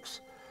brush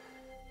strokes.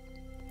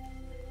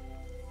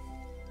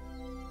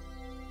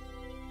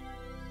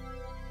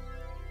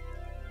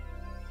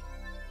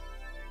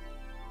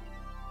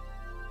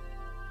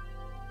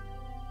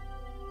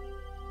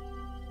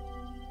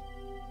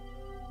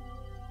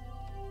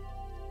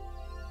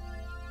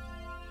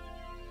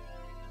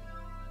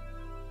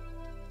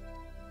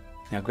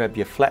 Now grab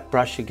your flat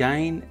brush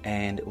again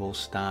and we'll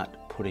start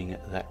putting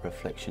that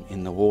reflection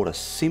in the water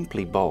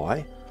simply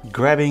by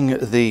grabbing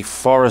the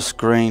forest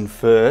green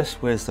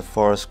first. Where's the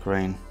forest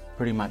green?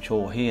 Pretty much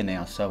all here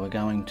now, so we're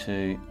going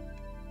to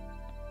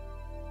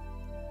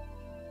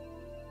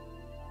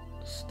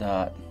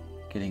start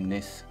getting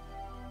this,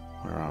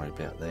 where are we,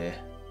 about there?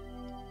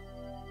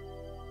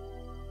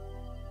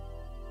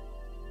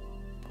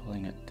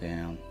 Pulling it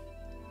down,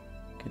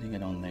 getting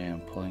it on there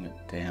and pulling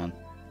it down.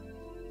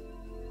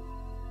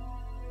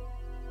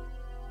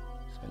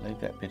 So leave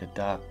that bit of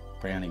dark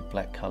browny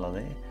black colour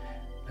there,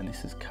 and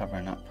this is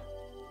covering up.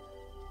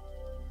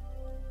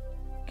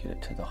 Get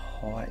it to the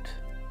height,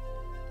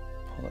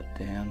 pull it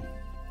down,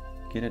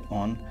 get it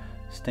on,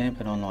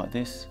 stamp it on like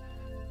this.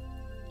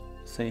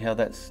 See how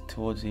that's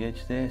towards the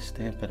edge there?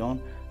 Stamp it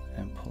on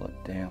and pull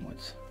it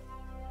downwards.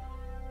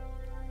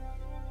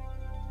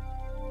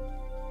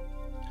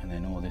 And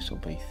then all this will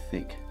be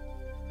thick.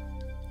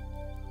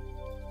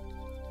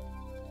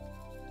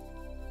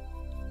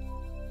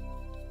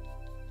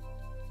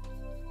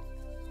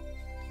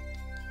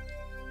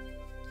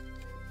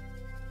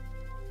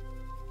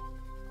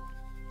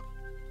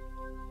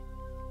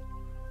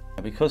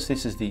 Because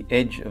this is the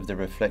edge of the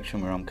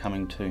reflection where I'm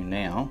coming to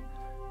now,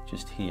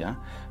 just here,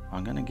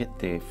 I'm going to get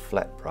the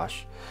flat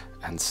brush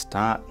and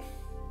start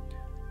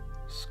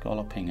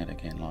scalloping it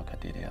again like I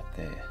did out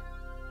there.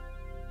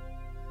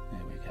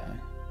 There we go.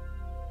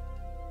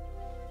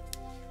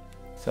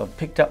 So I've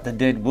picked up the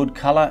dead wood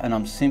colour and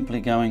I'm simply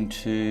going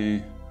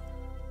to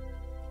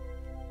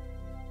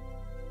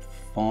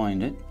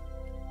find it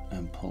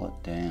and pull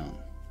it down.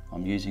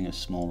 I'm using a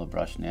smaller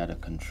brush now to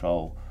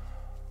control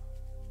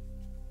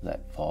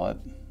that vibe.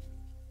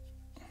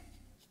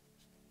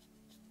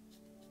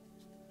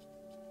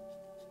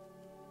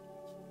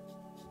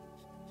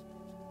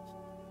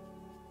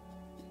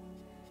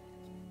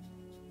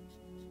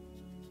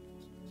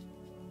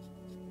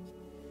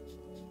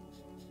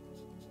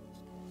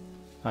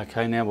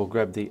 Okay, now we'll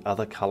grab the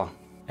other colour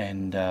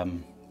and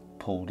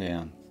pull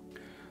down.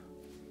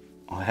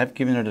 I have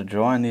given it a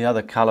dry, and the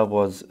other colour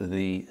was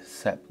the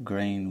sap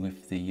green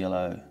with the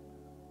yellow,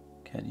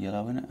 cad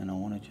yellow in it, and I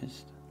want to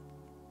just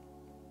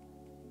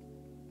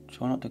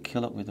try not to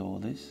kill it with all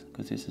this,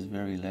 because this is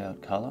very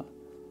loud colour.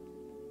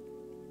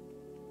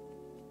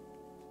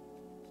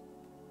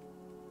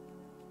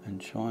 And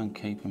try and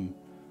keep them,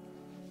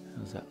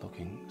 how's that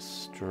looking?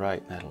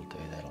 Straight, that'll do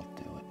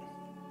it.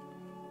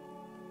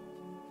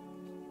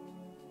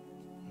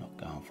 Not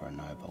going for a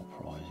Nobel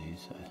Prize here,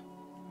 so.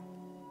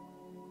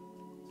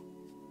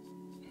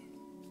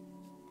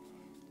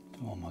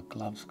 Oh, my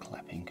glove's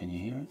clapping, can you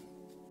hear it?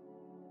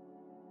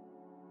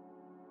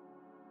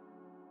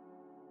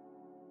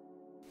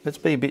 Let's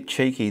be a bit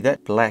cheeky.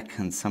 That black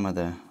and some of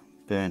the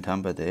burnt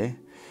umber there,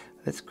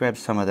 let's grab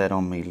some of that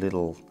on my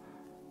little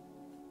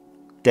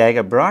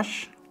dagger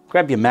brush.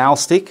 Grab your mail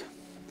stick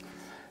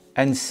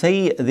and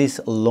see this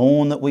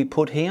lawn that we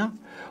put here.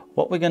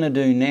 What we're going to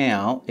do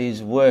now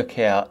is work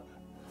out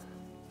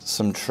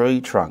some tree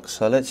trunks.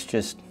 So let's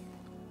just,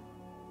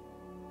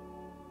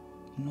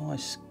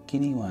 nice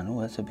skinny one.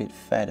 Oh, that's a bit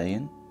fat,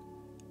 Ian.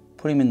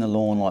 Put him in the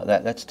lawn like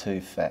that. That's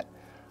too fat.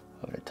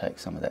 I've got to take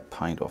some of that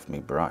paint off my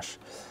brush.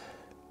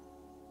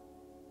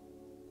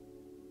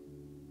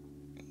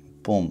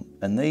 Boom.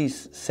 And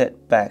these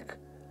set back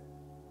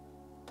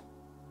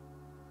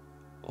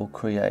will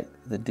create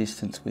the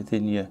distance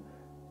within your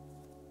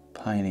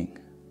painting.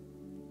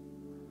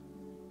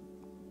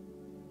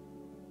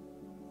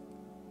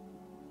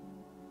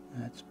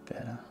 That's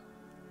better.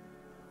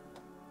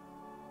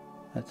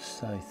 That's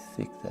so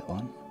thick, that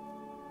one.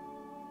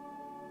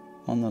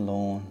 On the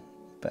lawn,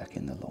 back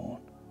in the lawn,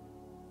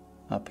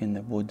 up in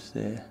the woods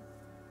there.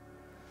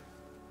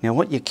 Now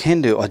what you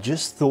can do, I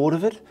just thought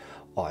of it.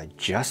 I'm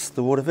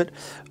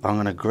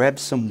going to grab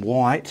some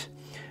white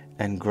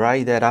and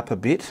grey that up a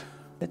bit.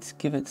 Let's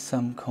give it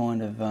some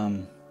kind of,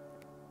 I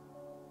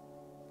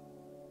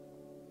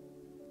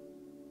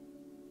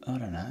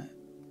don't know,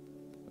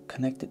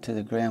 connect it to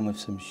the ground with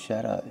some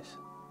shadows.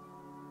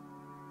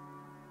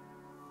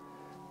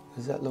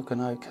 Is that looking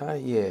okay?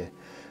 Yeah.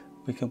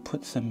 We can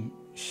put some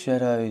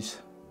shadows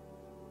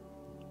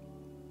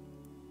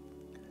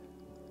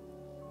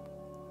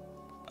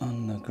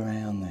on the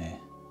ground there,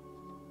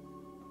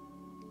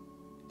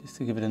 just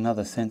to give it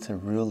another sense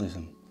of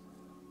realism.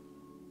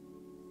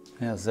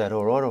 How's that?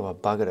 All right, or I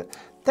buggered it?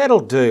 That'll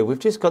do. We've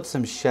just got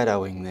some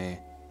shadowing there.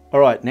 All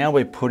right, now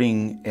we're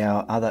putting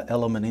our other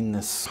element in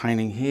this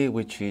painting here,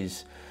 which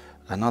is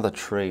another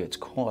tree. It's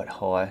quite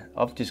high.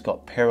 I've just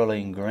got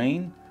perylene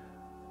green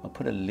I'll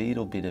put a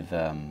little bit of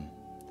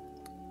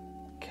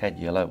cad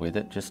yellow with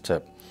it just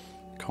to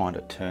kind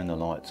of turn the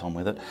lights on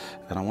with it.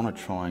 And I want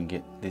to try and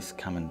get this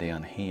coming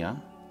down here,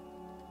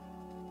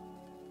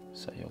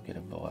 so you'll get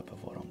a vibe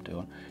of what I'm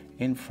doing.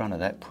 In front of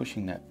that,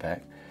 pushing that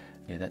back,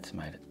 yeah, that's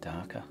made it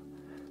darker,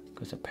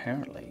 because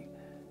apparently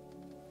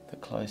the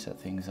closer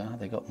things are,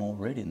 they got more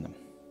red in them.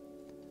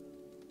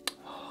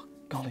 Oh,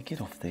 golly,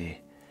 get off there.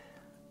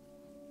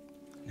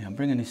 Now I'm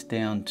bringing this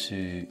down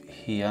to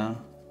here,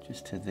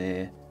 just to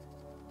there.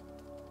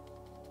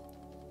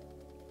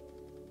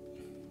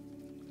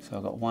 So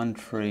I've got one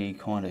tree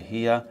kind of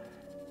here,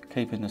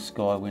 keeping the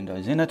sky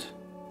windows in it.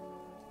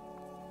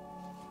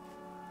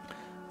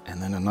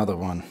 And then another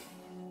one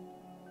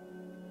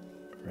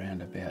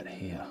round about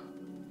here.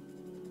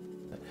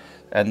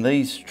 And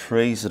these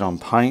trees that I'm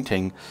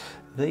painting,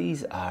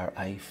 these are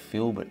a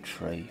filbert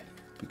tree,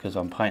 because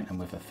I'm painting them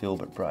with a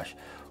filbert brush.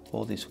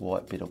 All this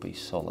white bit will be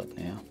solid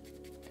now.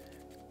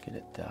 Get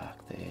it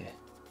dark there.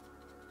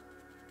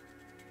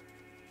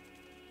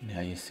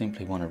 Now you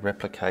simply want to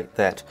replicate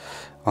that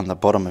on the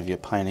bottom of your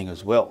painting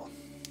as well.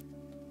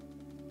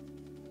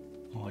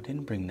 Oh, I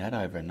didn't bring that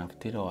over enough,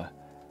 did I?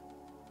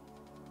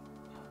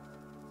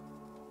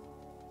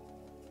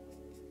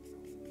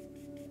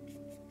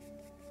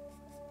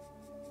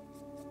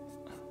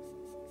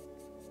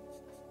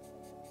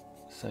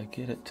 So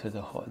get it to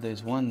the height.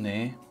 There's one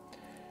there.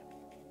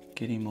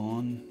 Get him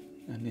on,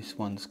 and this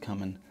one's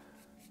coming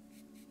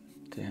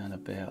down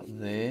about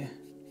there.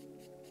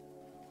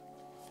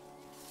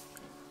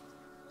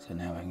 So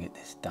now we can get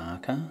this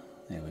darker.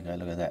 There we go,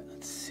 look at that,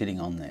 it's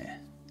sitting on there.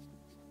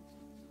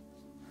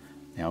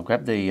 Now I'll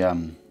grab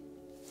the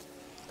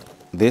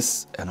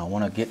this, and I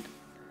want to get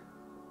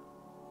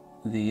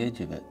the edge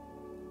of it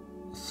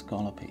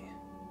scallopy.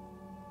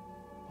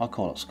 I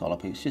call it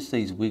scallopy. It's just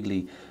these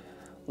wiggly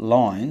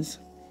lines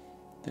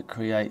that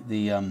create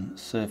the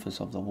surface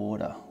of the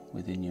water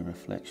within your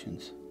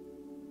reflections.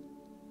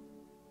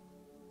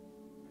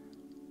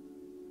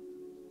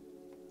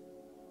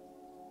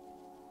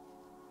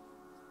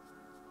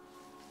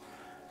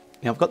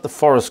 Now I've got the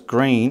forest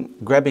green,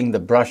 grabbing the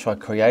brush I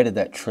created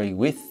that tree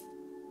with.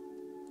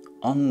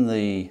 On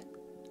the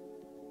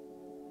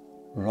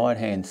right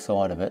hand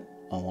side of it,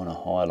 I want to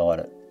highlight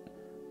it,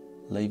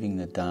 leaving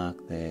the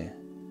dark there.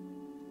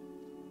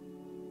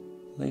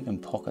 Leaving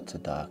pockets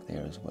of dark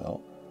there as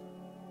well.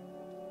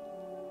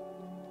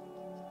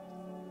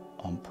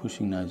 I'm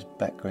pushing those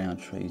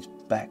background trees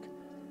back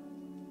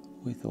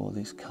with all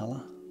this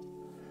colour.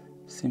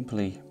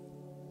 Simply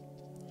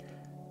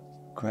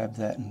grab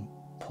that and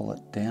pull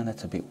it down.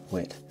 That's a bit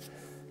wet.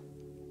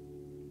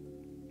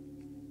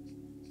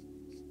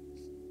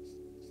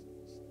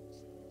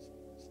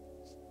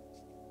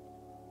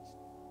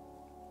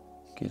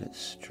 Get it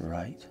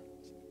straight.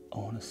 I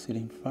want to sit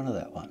in front of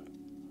that one.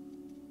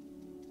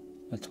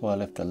 That's why I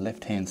left the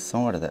left hand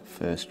side of that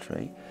first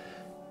tree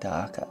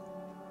darker.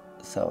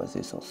 So as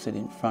this will sit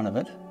in front of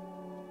it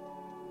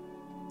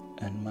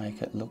and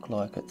make it look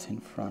like it's in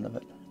front of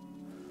it.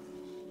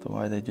 The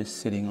way they're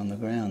just sitting on the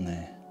ground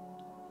there.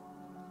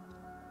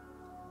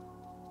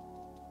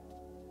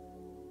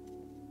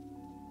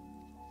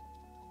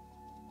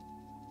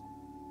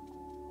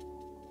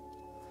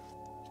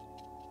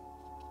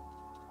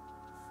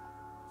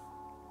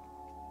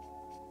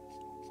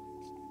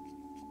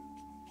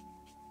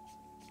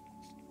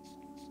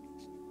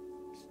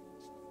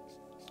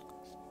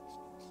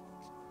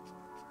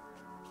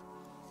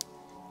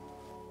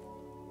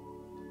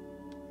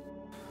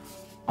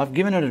 I've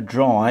given it a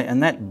dry,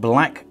 and that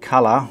black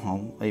colour,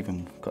 I've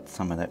even got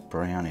some of that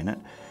brown in it,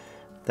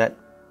 that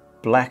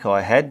black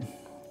I had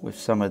with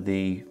some of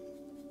the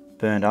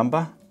burnt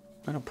umber,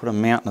 I'm going to put a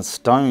mountain of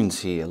stones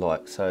here,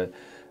 like, so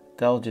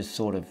they'll just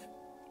sort of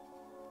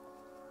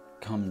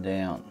come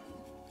down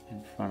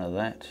in front of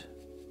that,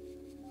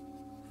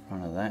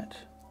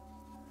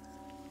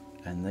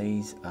 and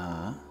these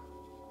are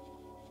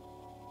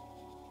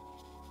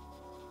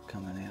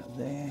coming out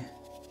there.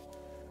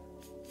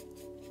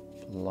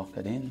 Lock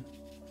it in.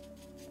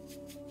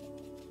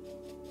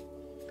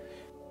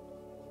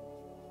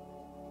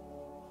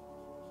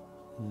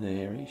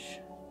 There-ish.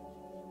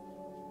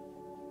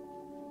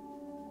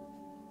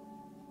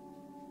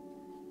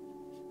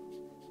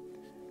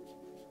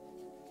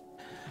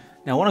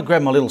 Now I want to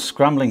grab my little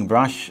scrumbling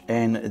brush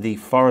and the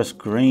forest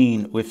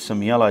green with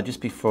some yellow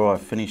just before I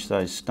finish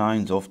those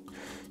stones off,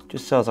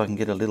 just so as I can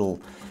get a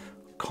little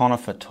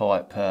conifer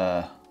type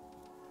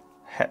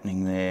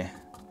happening there.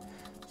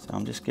 So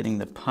I'm just getting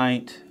the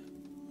paint,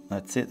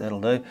 that's it,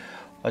 that'll do.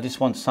 I just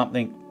want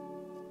something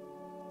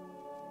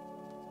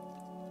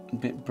a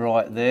bit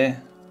bright there,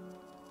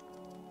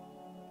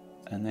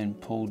 and then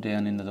pull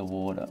down into the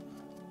water.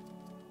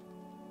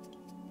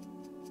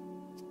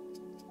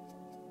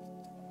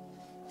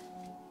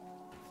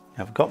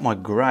 Now I've got my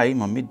grey,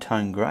 my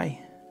mid-tone grey.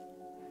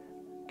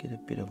 Get a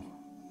bit of,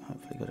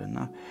 hopefully got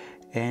enough.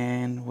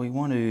 And we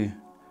want to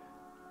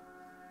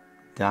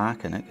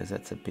darken it because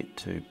that's a bit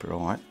too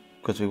bright,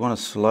 because we want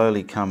to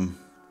slowly come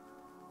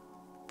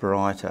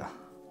brighter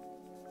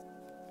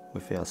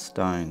with our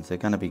stones. They're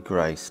going to be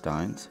grey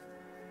stones.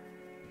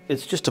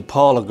 It's just a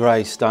pile of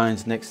grey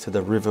stones next to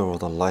the river or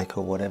the lake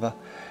or whatever.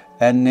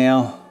 And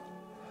now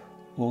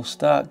we'll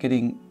start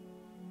getting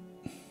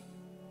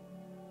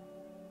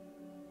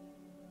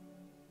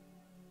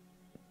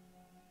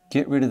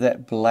get rid of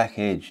that black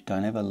edge.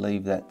 Don't ever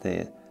leave that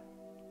there.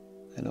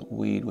 They look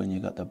weird when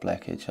you've got the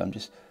black edge. So I'm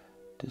just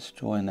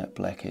destroying that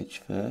black edge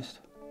first.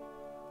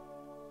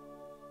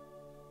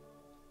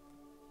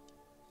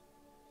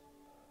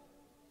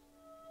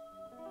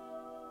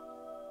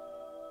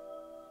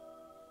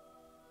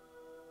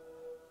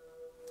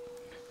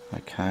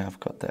 Okay, I've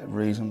got that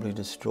reasonably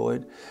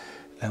destroyed,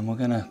 and we're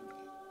going to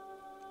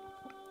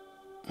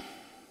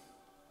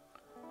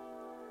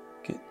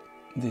get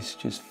this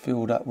just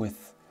filled up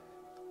with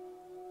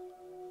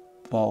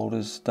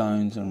boulders,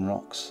 stones and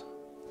rocks.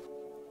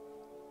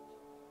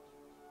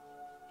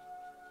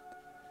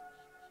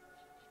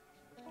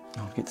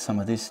 I'll get some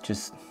of this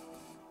just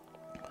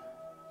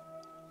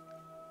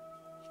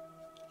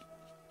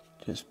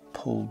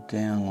pulled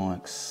down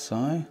like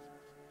so.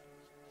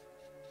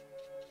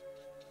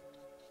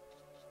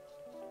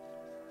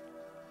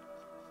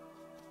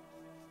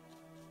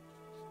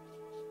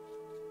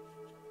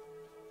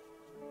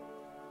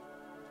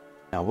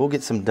 Now we'll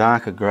get some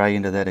darker grey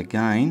into that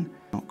again.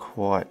 Not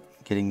quite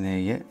getting there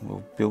yet.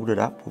 We'll build it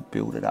up,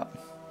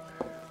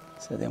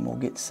 So then we'll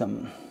get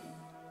some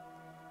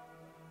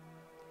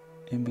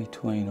in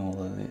between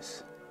all of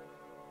this.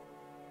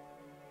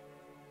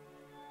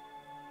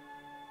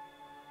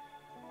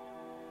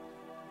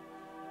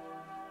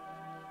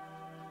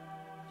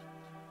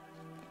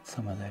 Get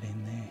some of that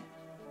in there.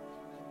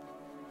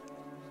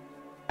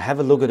 Have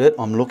a look at it.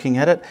 I'm looking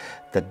at it.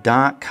 The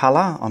dark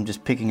colour, I'm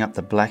just picking up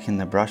the black in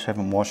the brush,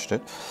 haven't washed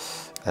it.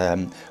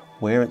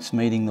 Where it's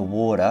meeting the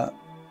water,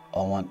 I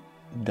want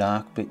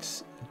dark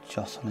bits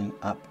jostling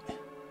up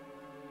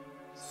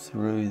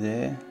through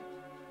there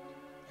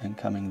and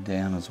coming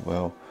down as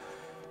well.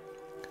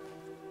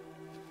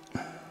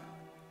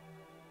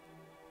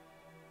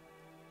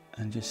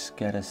 And just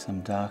scatter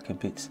some darker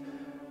bits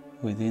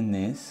within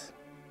this,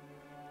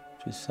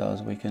 just so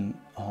as we can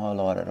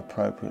highlight it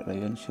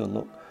appropriately, and she'll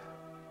look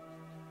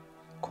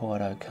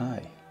quite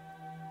okay.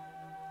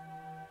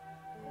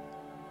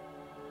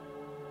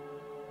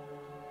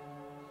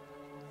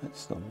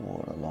 That's the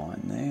water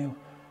line there.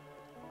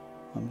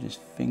 I'm just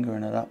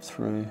fingering it up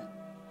through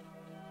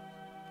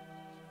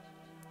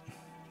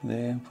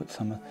there. Put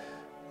some of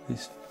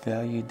this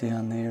value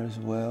down there as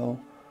well.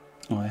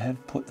 I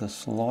have put the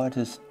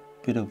slightest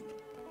bit of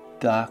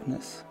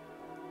darkness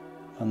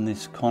on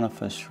this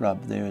conifer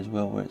shrub there as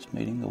well, where it's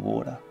meeting the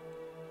water,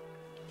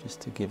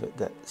 just to give it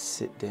that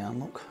sit down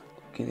look.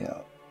 Get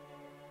our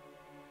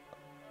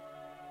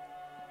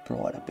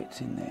brighter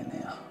bits in there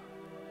now.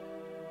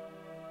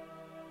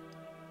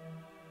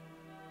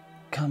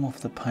 Come off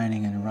the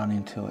painting and run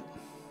into it.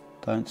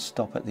 Don't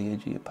stop at the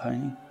edge of your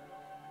painting.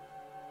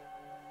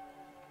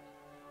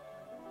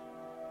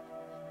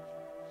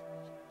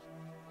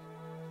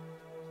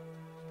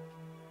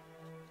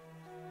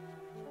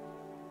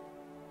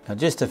 Now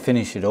just to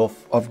finish it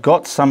off, I've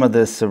got some of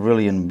the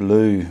cerulean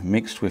blue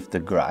mixed with the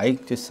grey,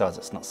 just so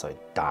it's not so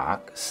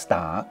dark,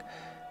 stark.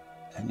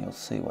 And you'll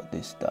see what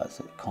this does.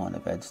 It kind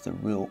of adds the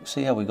real,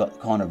 see how we got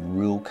kind of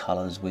real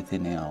colours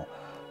within our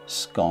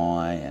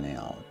sky and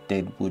our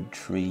deadwood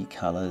tree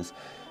colours.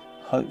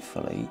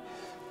 Hopefully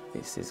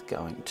this is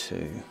going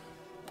to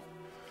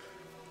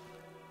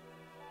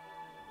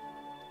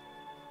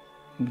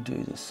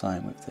do the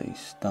same with these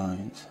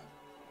stones.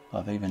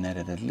 I've even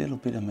added a little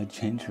bit of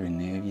magenta in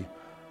there, you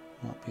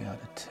might be able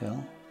to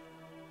tell.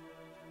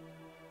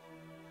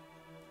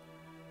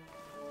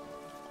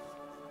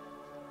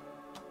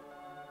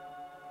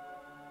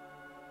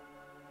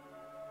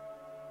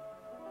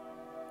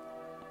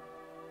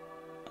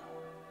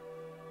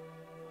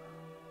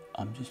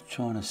 I'm just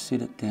trying to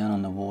sit it down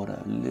on the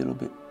water a little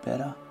bit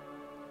better.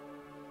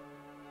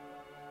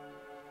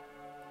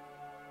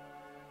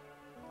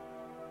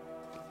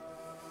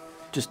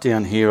 Just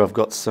down here I've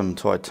got some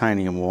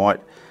titanium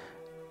white,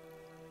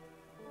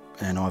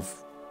 and I've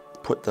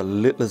put the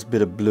littlest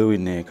bit of blue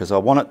in there because I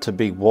want it to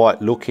be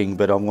white looking,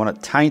 but I want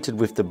it tainted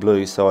with the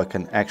blue so I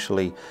can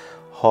actually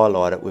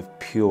highlight it with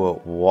pure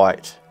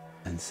white.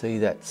 And see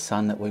that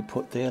sun that we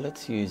put there?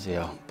 Let's use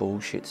our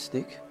bullshit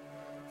stick.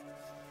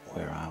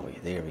 Where are we?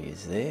 There he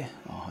is there.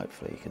 Oh,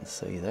 hopefully you can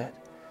see that.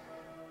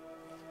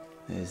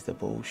 There's the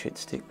bullshit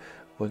stick.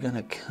 We're going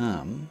to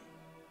come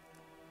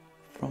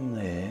from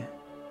there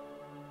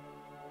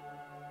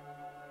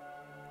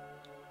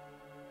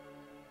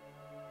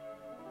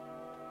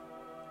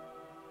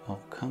I'll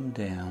come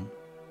down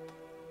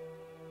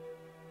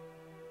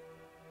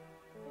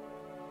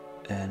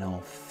and I'll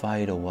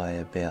fade away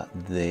about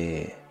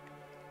there.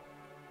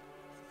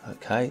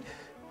 Okay,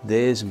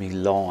 there's me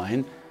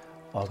line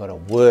I've got to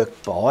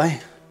work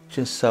by,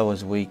 just so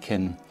as we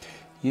can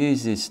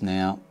use this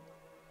now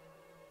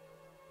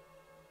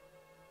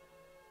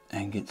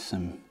and get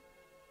some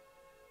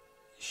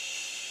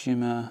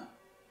shimmer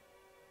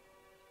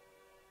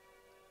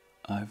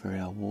over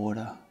our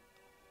water.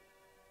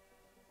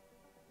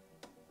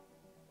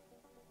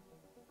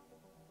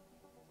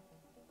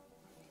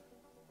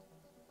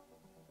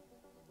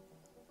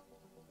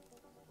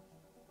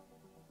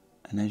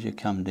 And as you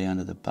come down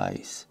to the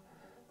base,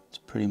 it's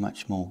pretty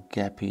much more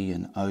gappy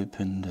and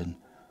opened, and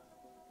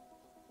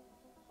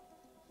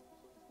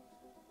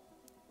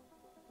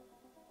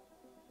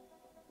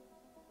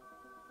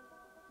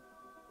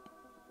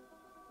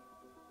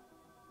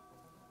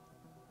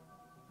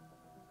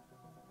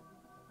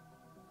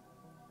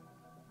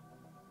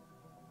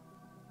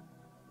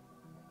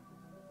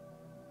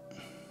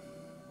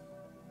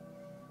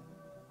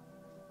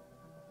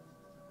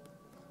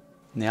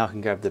now I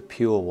can grab the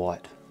pure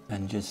white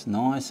and just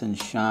nice and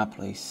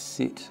sharply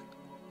sit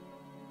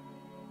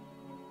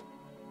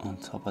on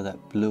top of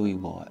that bluey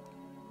white.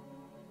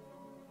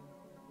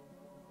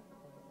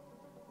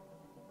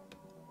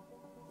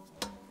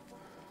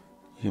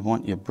 You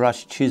want your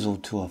brush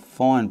chiseled to a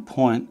fine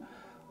point.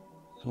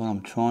 That's what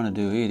I'm trying to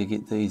do here, to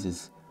get these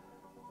as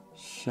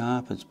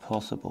sharp as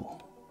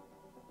possible.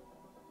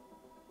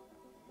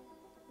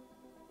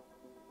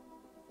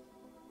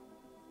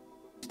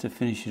 To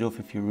finish it off,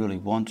 if you really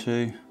want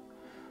to,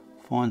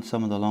 find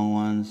some of the long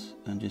ones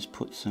and just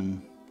put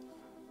some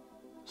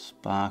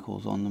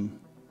sparkles on them,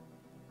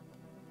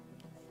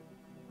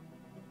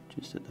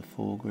 just at the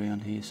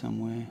foreground here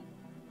somewhere.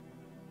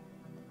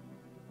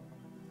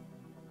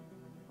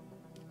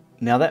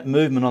 Now that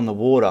movement on the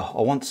water,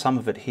 I want some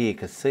of it here,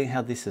 because see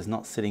how this is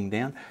not sitting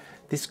down?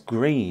 This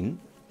green,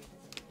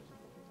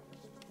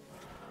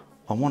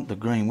 I want the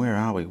green. Where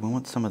are we? We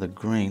want some of the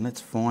green.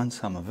 Let's find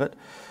some of it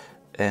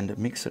and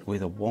mix it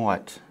with a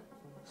white.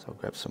 So I'll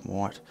grab some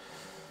white.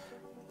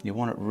 You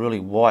want it really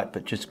white,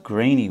 but just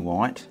greeny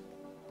white.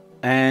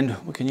 And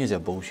we can use our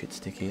bullshit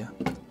stick here.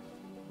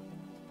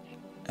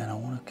 And I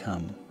want to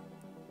come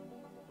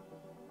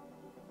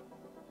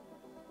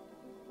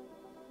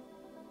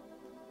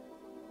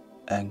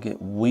and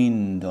get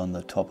wind on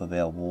the top of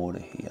our water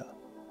here.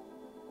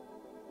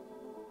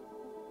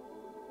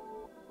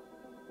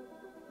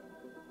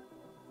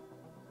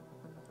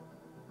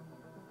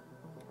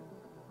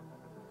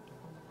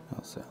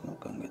 So I'm not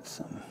going to get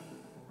some.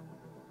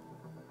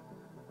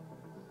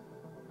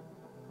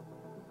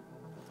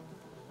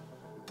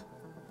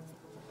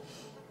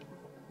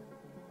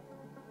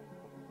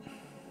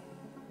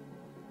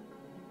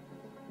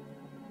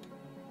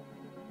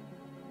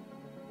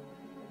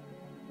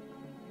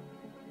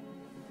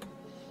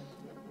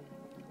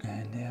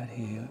 And out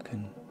here I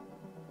can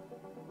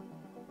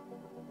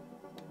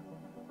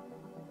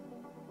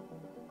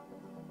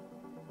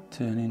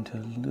turn into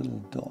little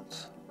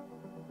dots.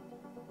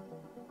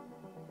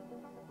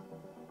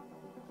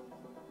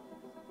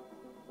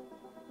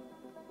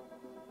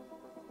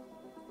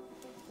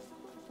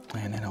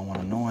 And then I want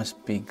a nice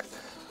big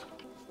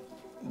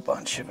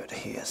bunch of it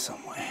here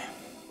somewhere.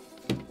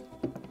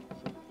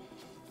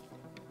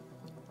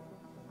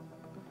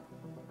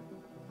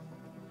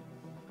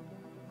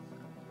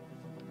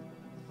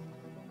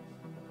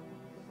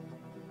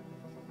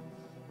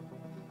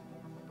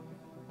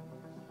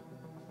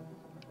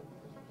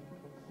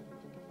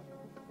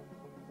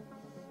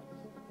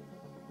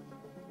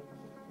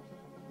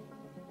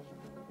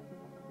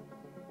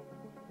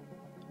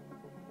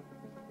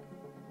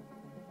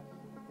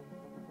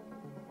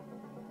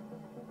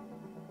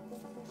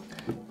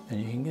 And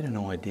you can get an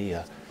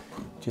idea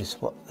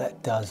just what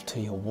that does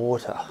to your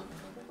water.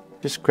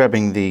 Just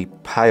grabbing the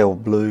pale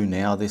blue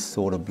now, this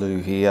sort of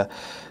blue here,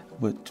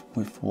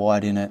 with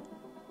white in it,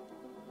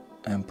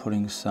 and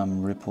putting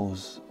some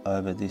ripples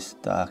over this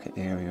darker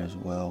area as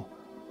well,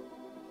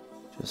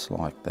 just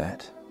like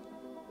that.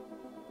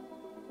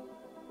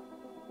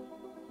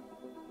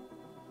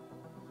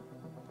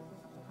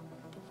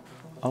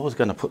 I was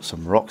going to put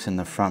some rocks in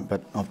the front,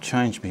 but I've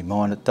changed my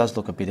mind. It does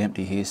look a bit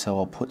empty here, so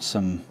I'll put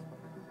some,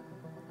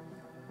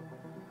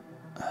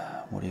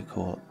 what do you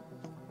call it,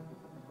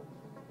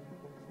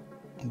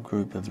 a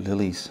group of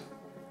lilies.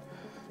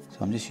 So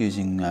I'm just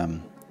using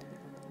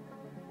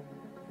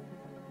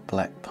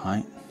black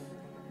paint.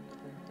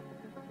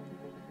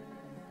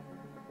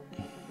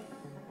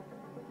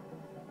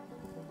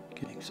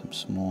 Getting some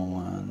small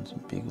ones,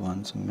 some big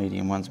ones, some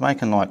medium ones,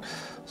 making like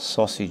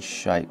sausage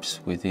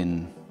shapes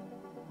within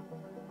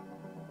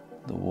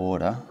the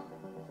water.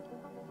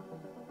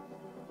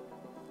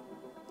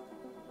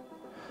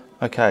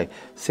 Okay,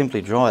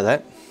 simply dry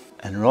that.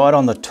 And right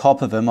on the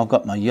top of them, I've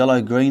got my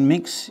yellow-green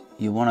mix.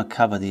 You want to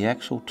cover the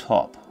actual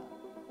top.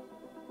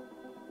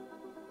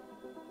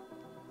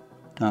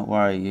 Don't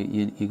worry,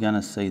 you're going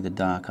to see the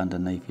dark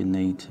underneath, you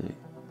need to.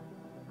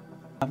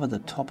 Cover the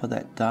top of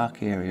that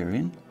dark area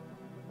in.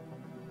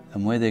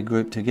 And where they're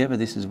grouped together,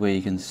 this is where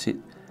you can sit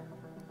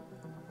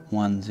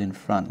ones in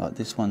front, like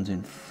this one's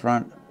in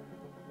front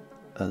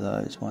of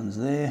those ones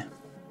there.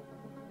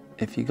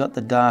 If you got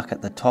the dark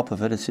at the top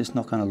of it, it's just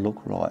not going to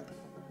look right.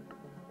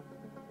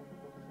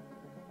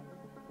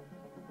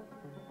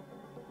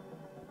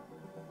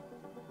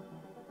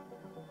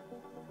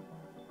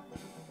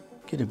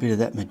 Get a bit of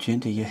that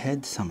magenta you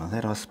had, some of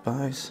that I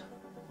suppose.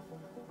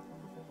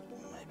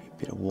 Maybe a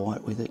bit of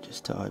white with it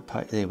just to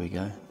opaque, there we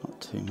go, not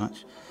too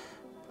much.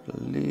 Put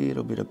a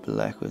little bit of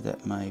black with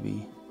that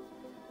maybe.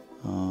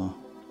 Oh,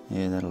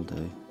 yeah, that'll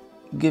do.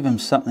 Give them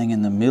something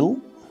in the middle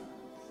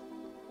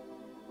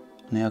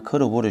Now I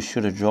could have, would have,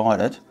 should have dried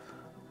it,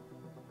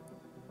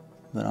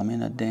 but I'm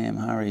in a damn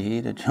hurry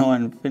here to try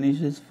and finish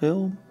this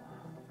film.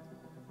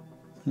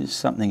 There's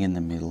something in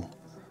the middle.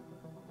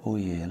 Oh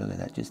yeah, look at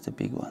that, just the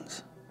big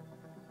ones.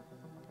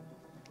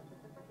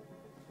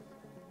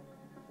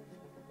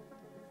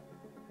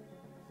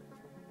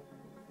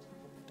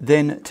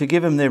 Then to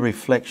give them their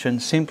reflection,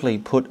 simply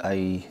put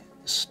a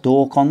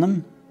stalk on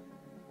them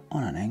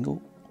on an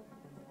angle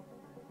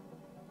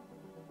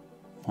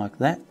like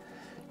that,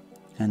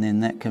 and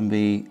then that can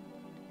be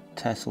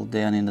tasseled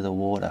down into the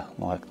water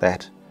like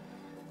that.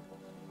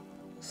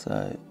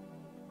 So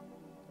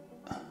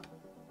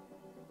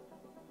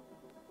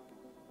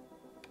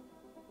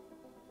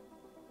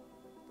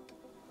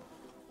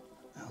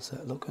how's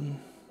that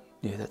looking?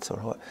 Yeah, that's all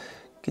right.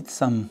 Get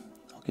some,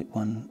 I'll get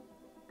one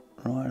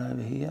right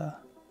over here,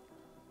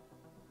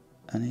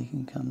 and he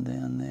can come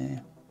down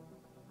there.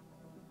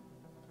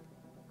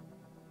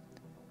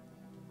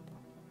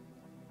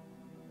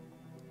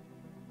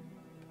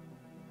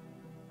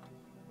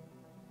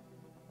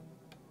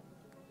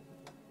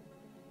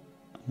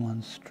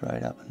 One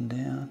straight up and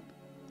down.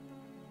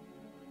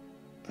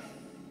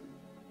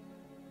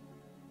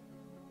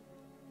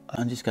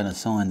 I'm just going to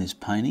sign this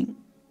painting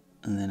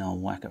and then I'll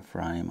whack a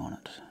frame on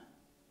it.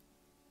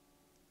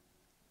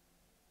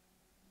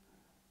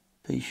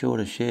 Be sure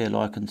to share,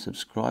 like and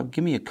subscribe.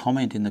 Give me a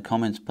comment in the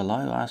comments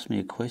below. Ask me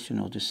a question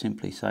or just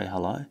simply say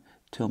hello.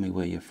 Tell me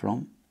where you're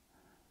from.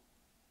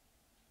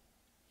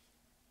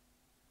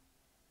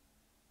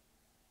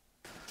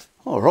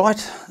 All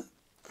right.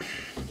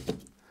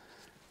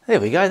 There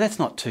we go, that's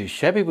not too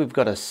shabby. We've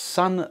got a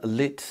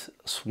sunlit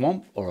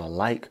swamp or a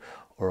lake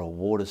or a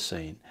water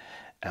scene.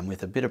 And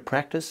with a bit of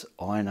practice,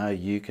 I know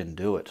you can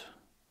do it.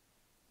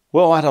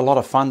 Well, I had a lot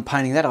of fun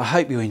painting that. I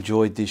hope you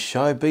enjoyed this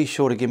show. Be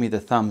sure to give me the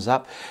thumbs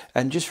up.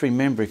 And just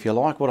remember, if you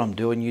like what I'm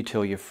doing, you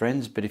tell your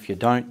friends. But if you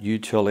don't, you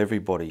tell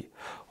everybody.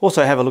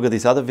 Also, have a look at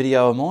this other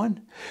video of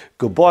mine.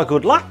 Goodbye,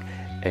 good luck,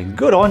 and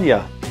good on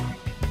ya.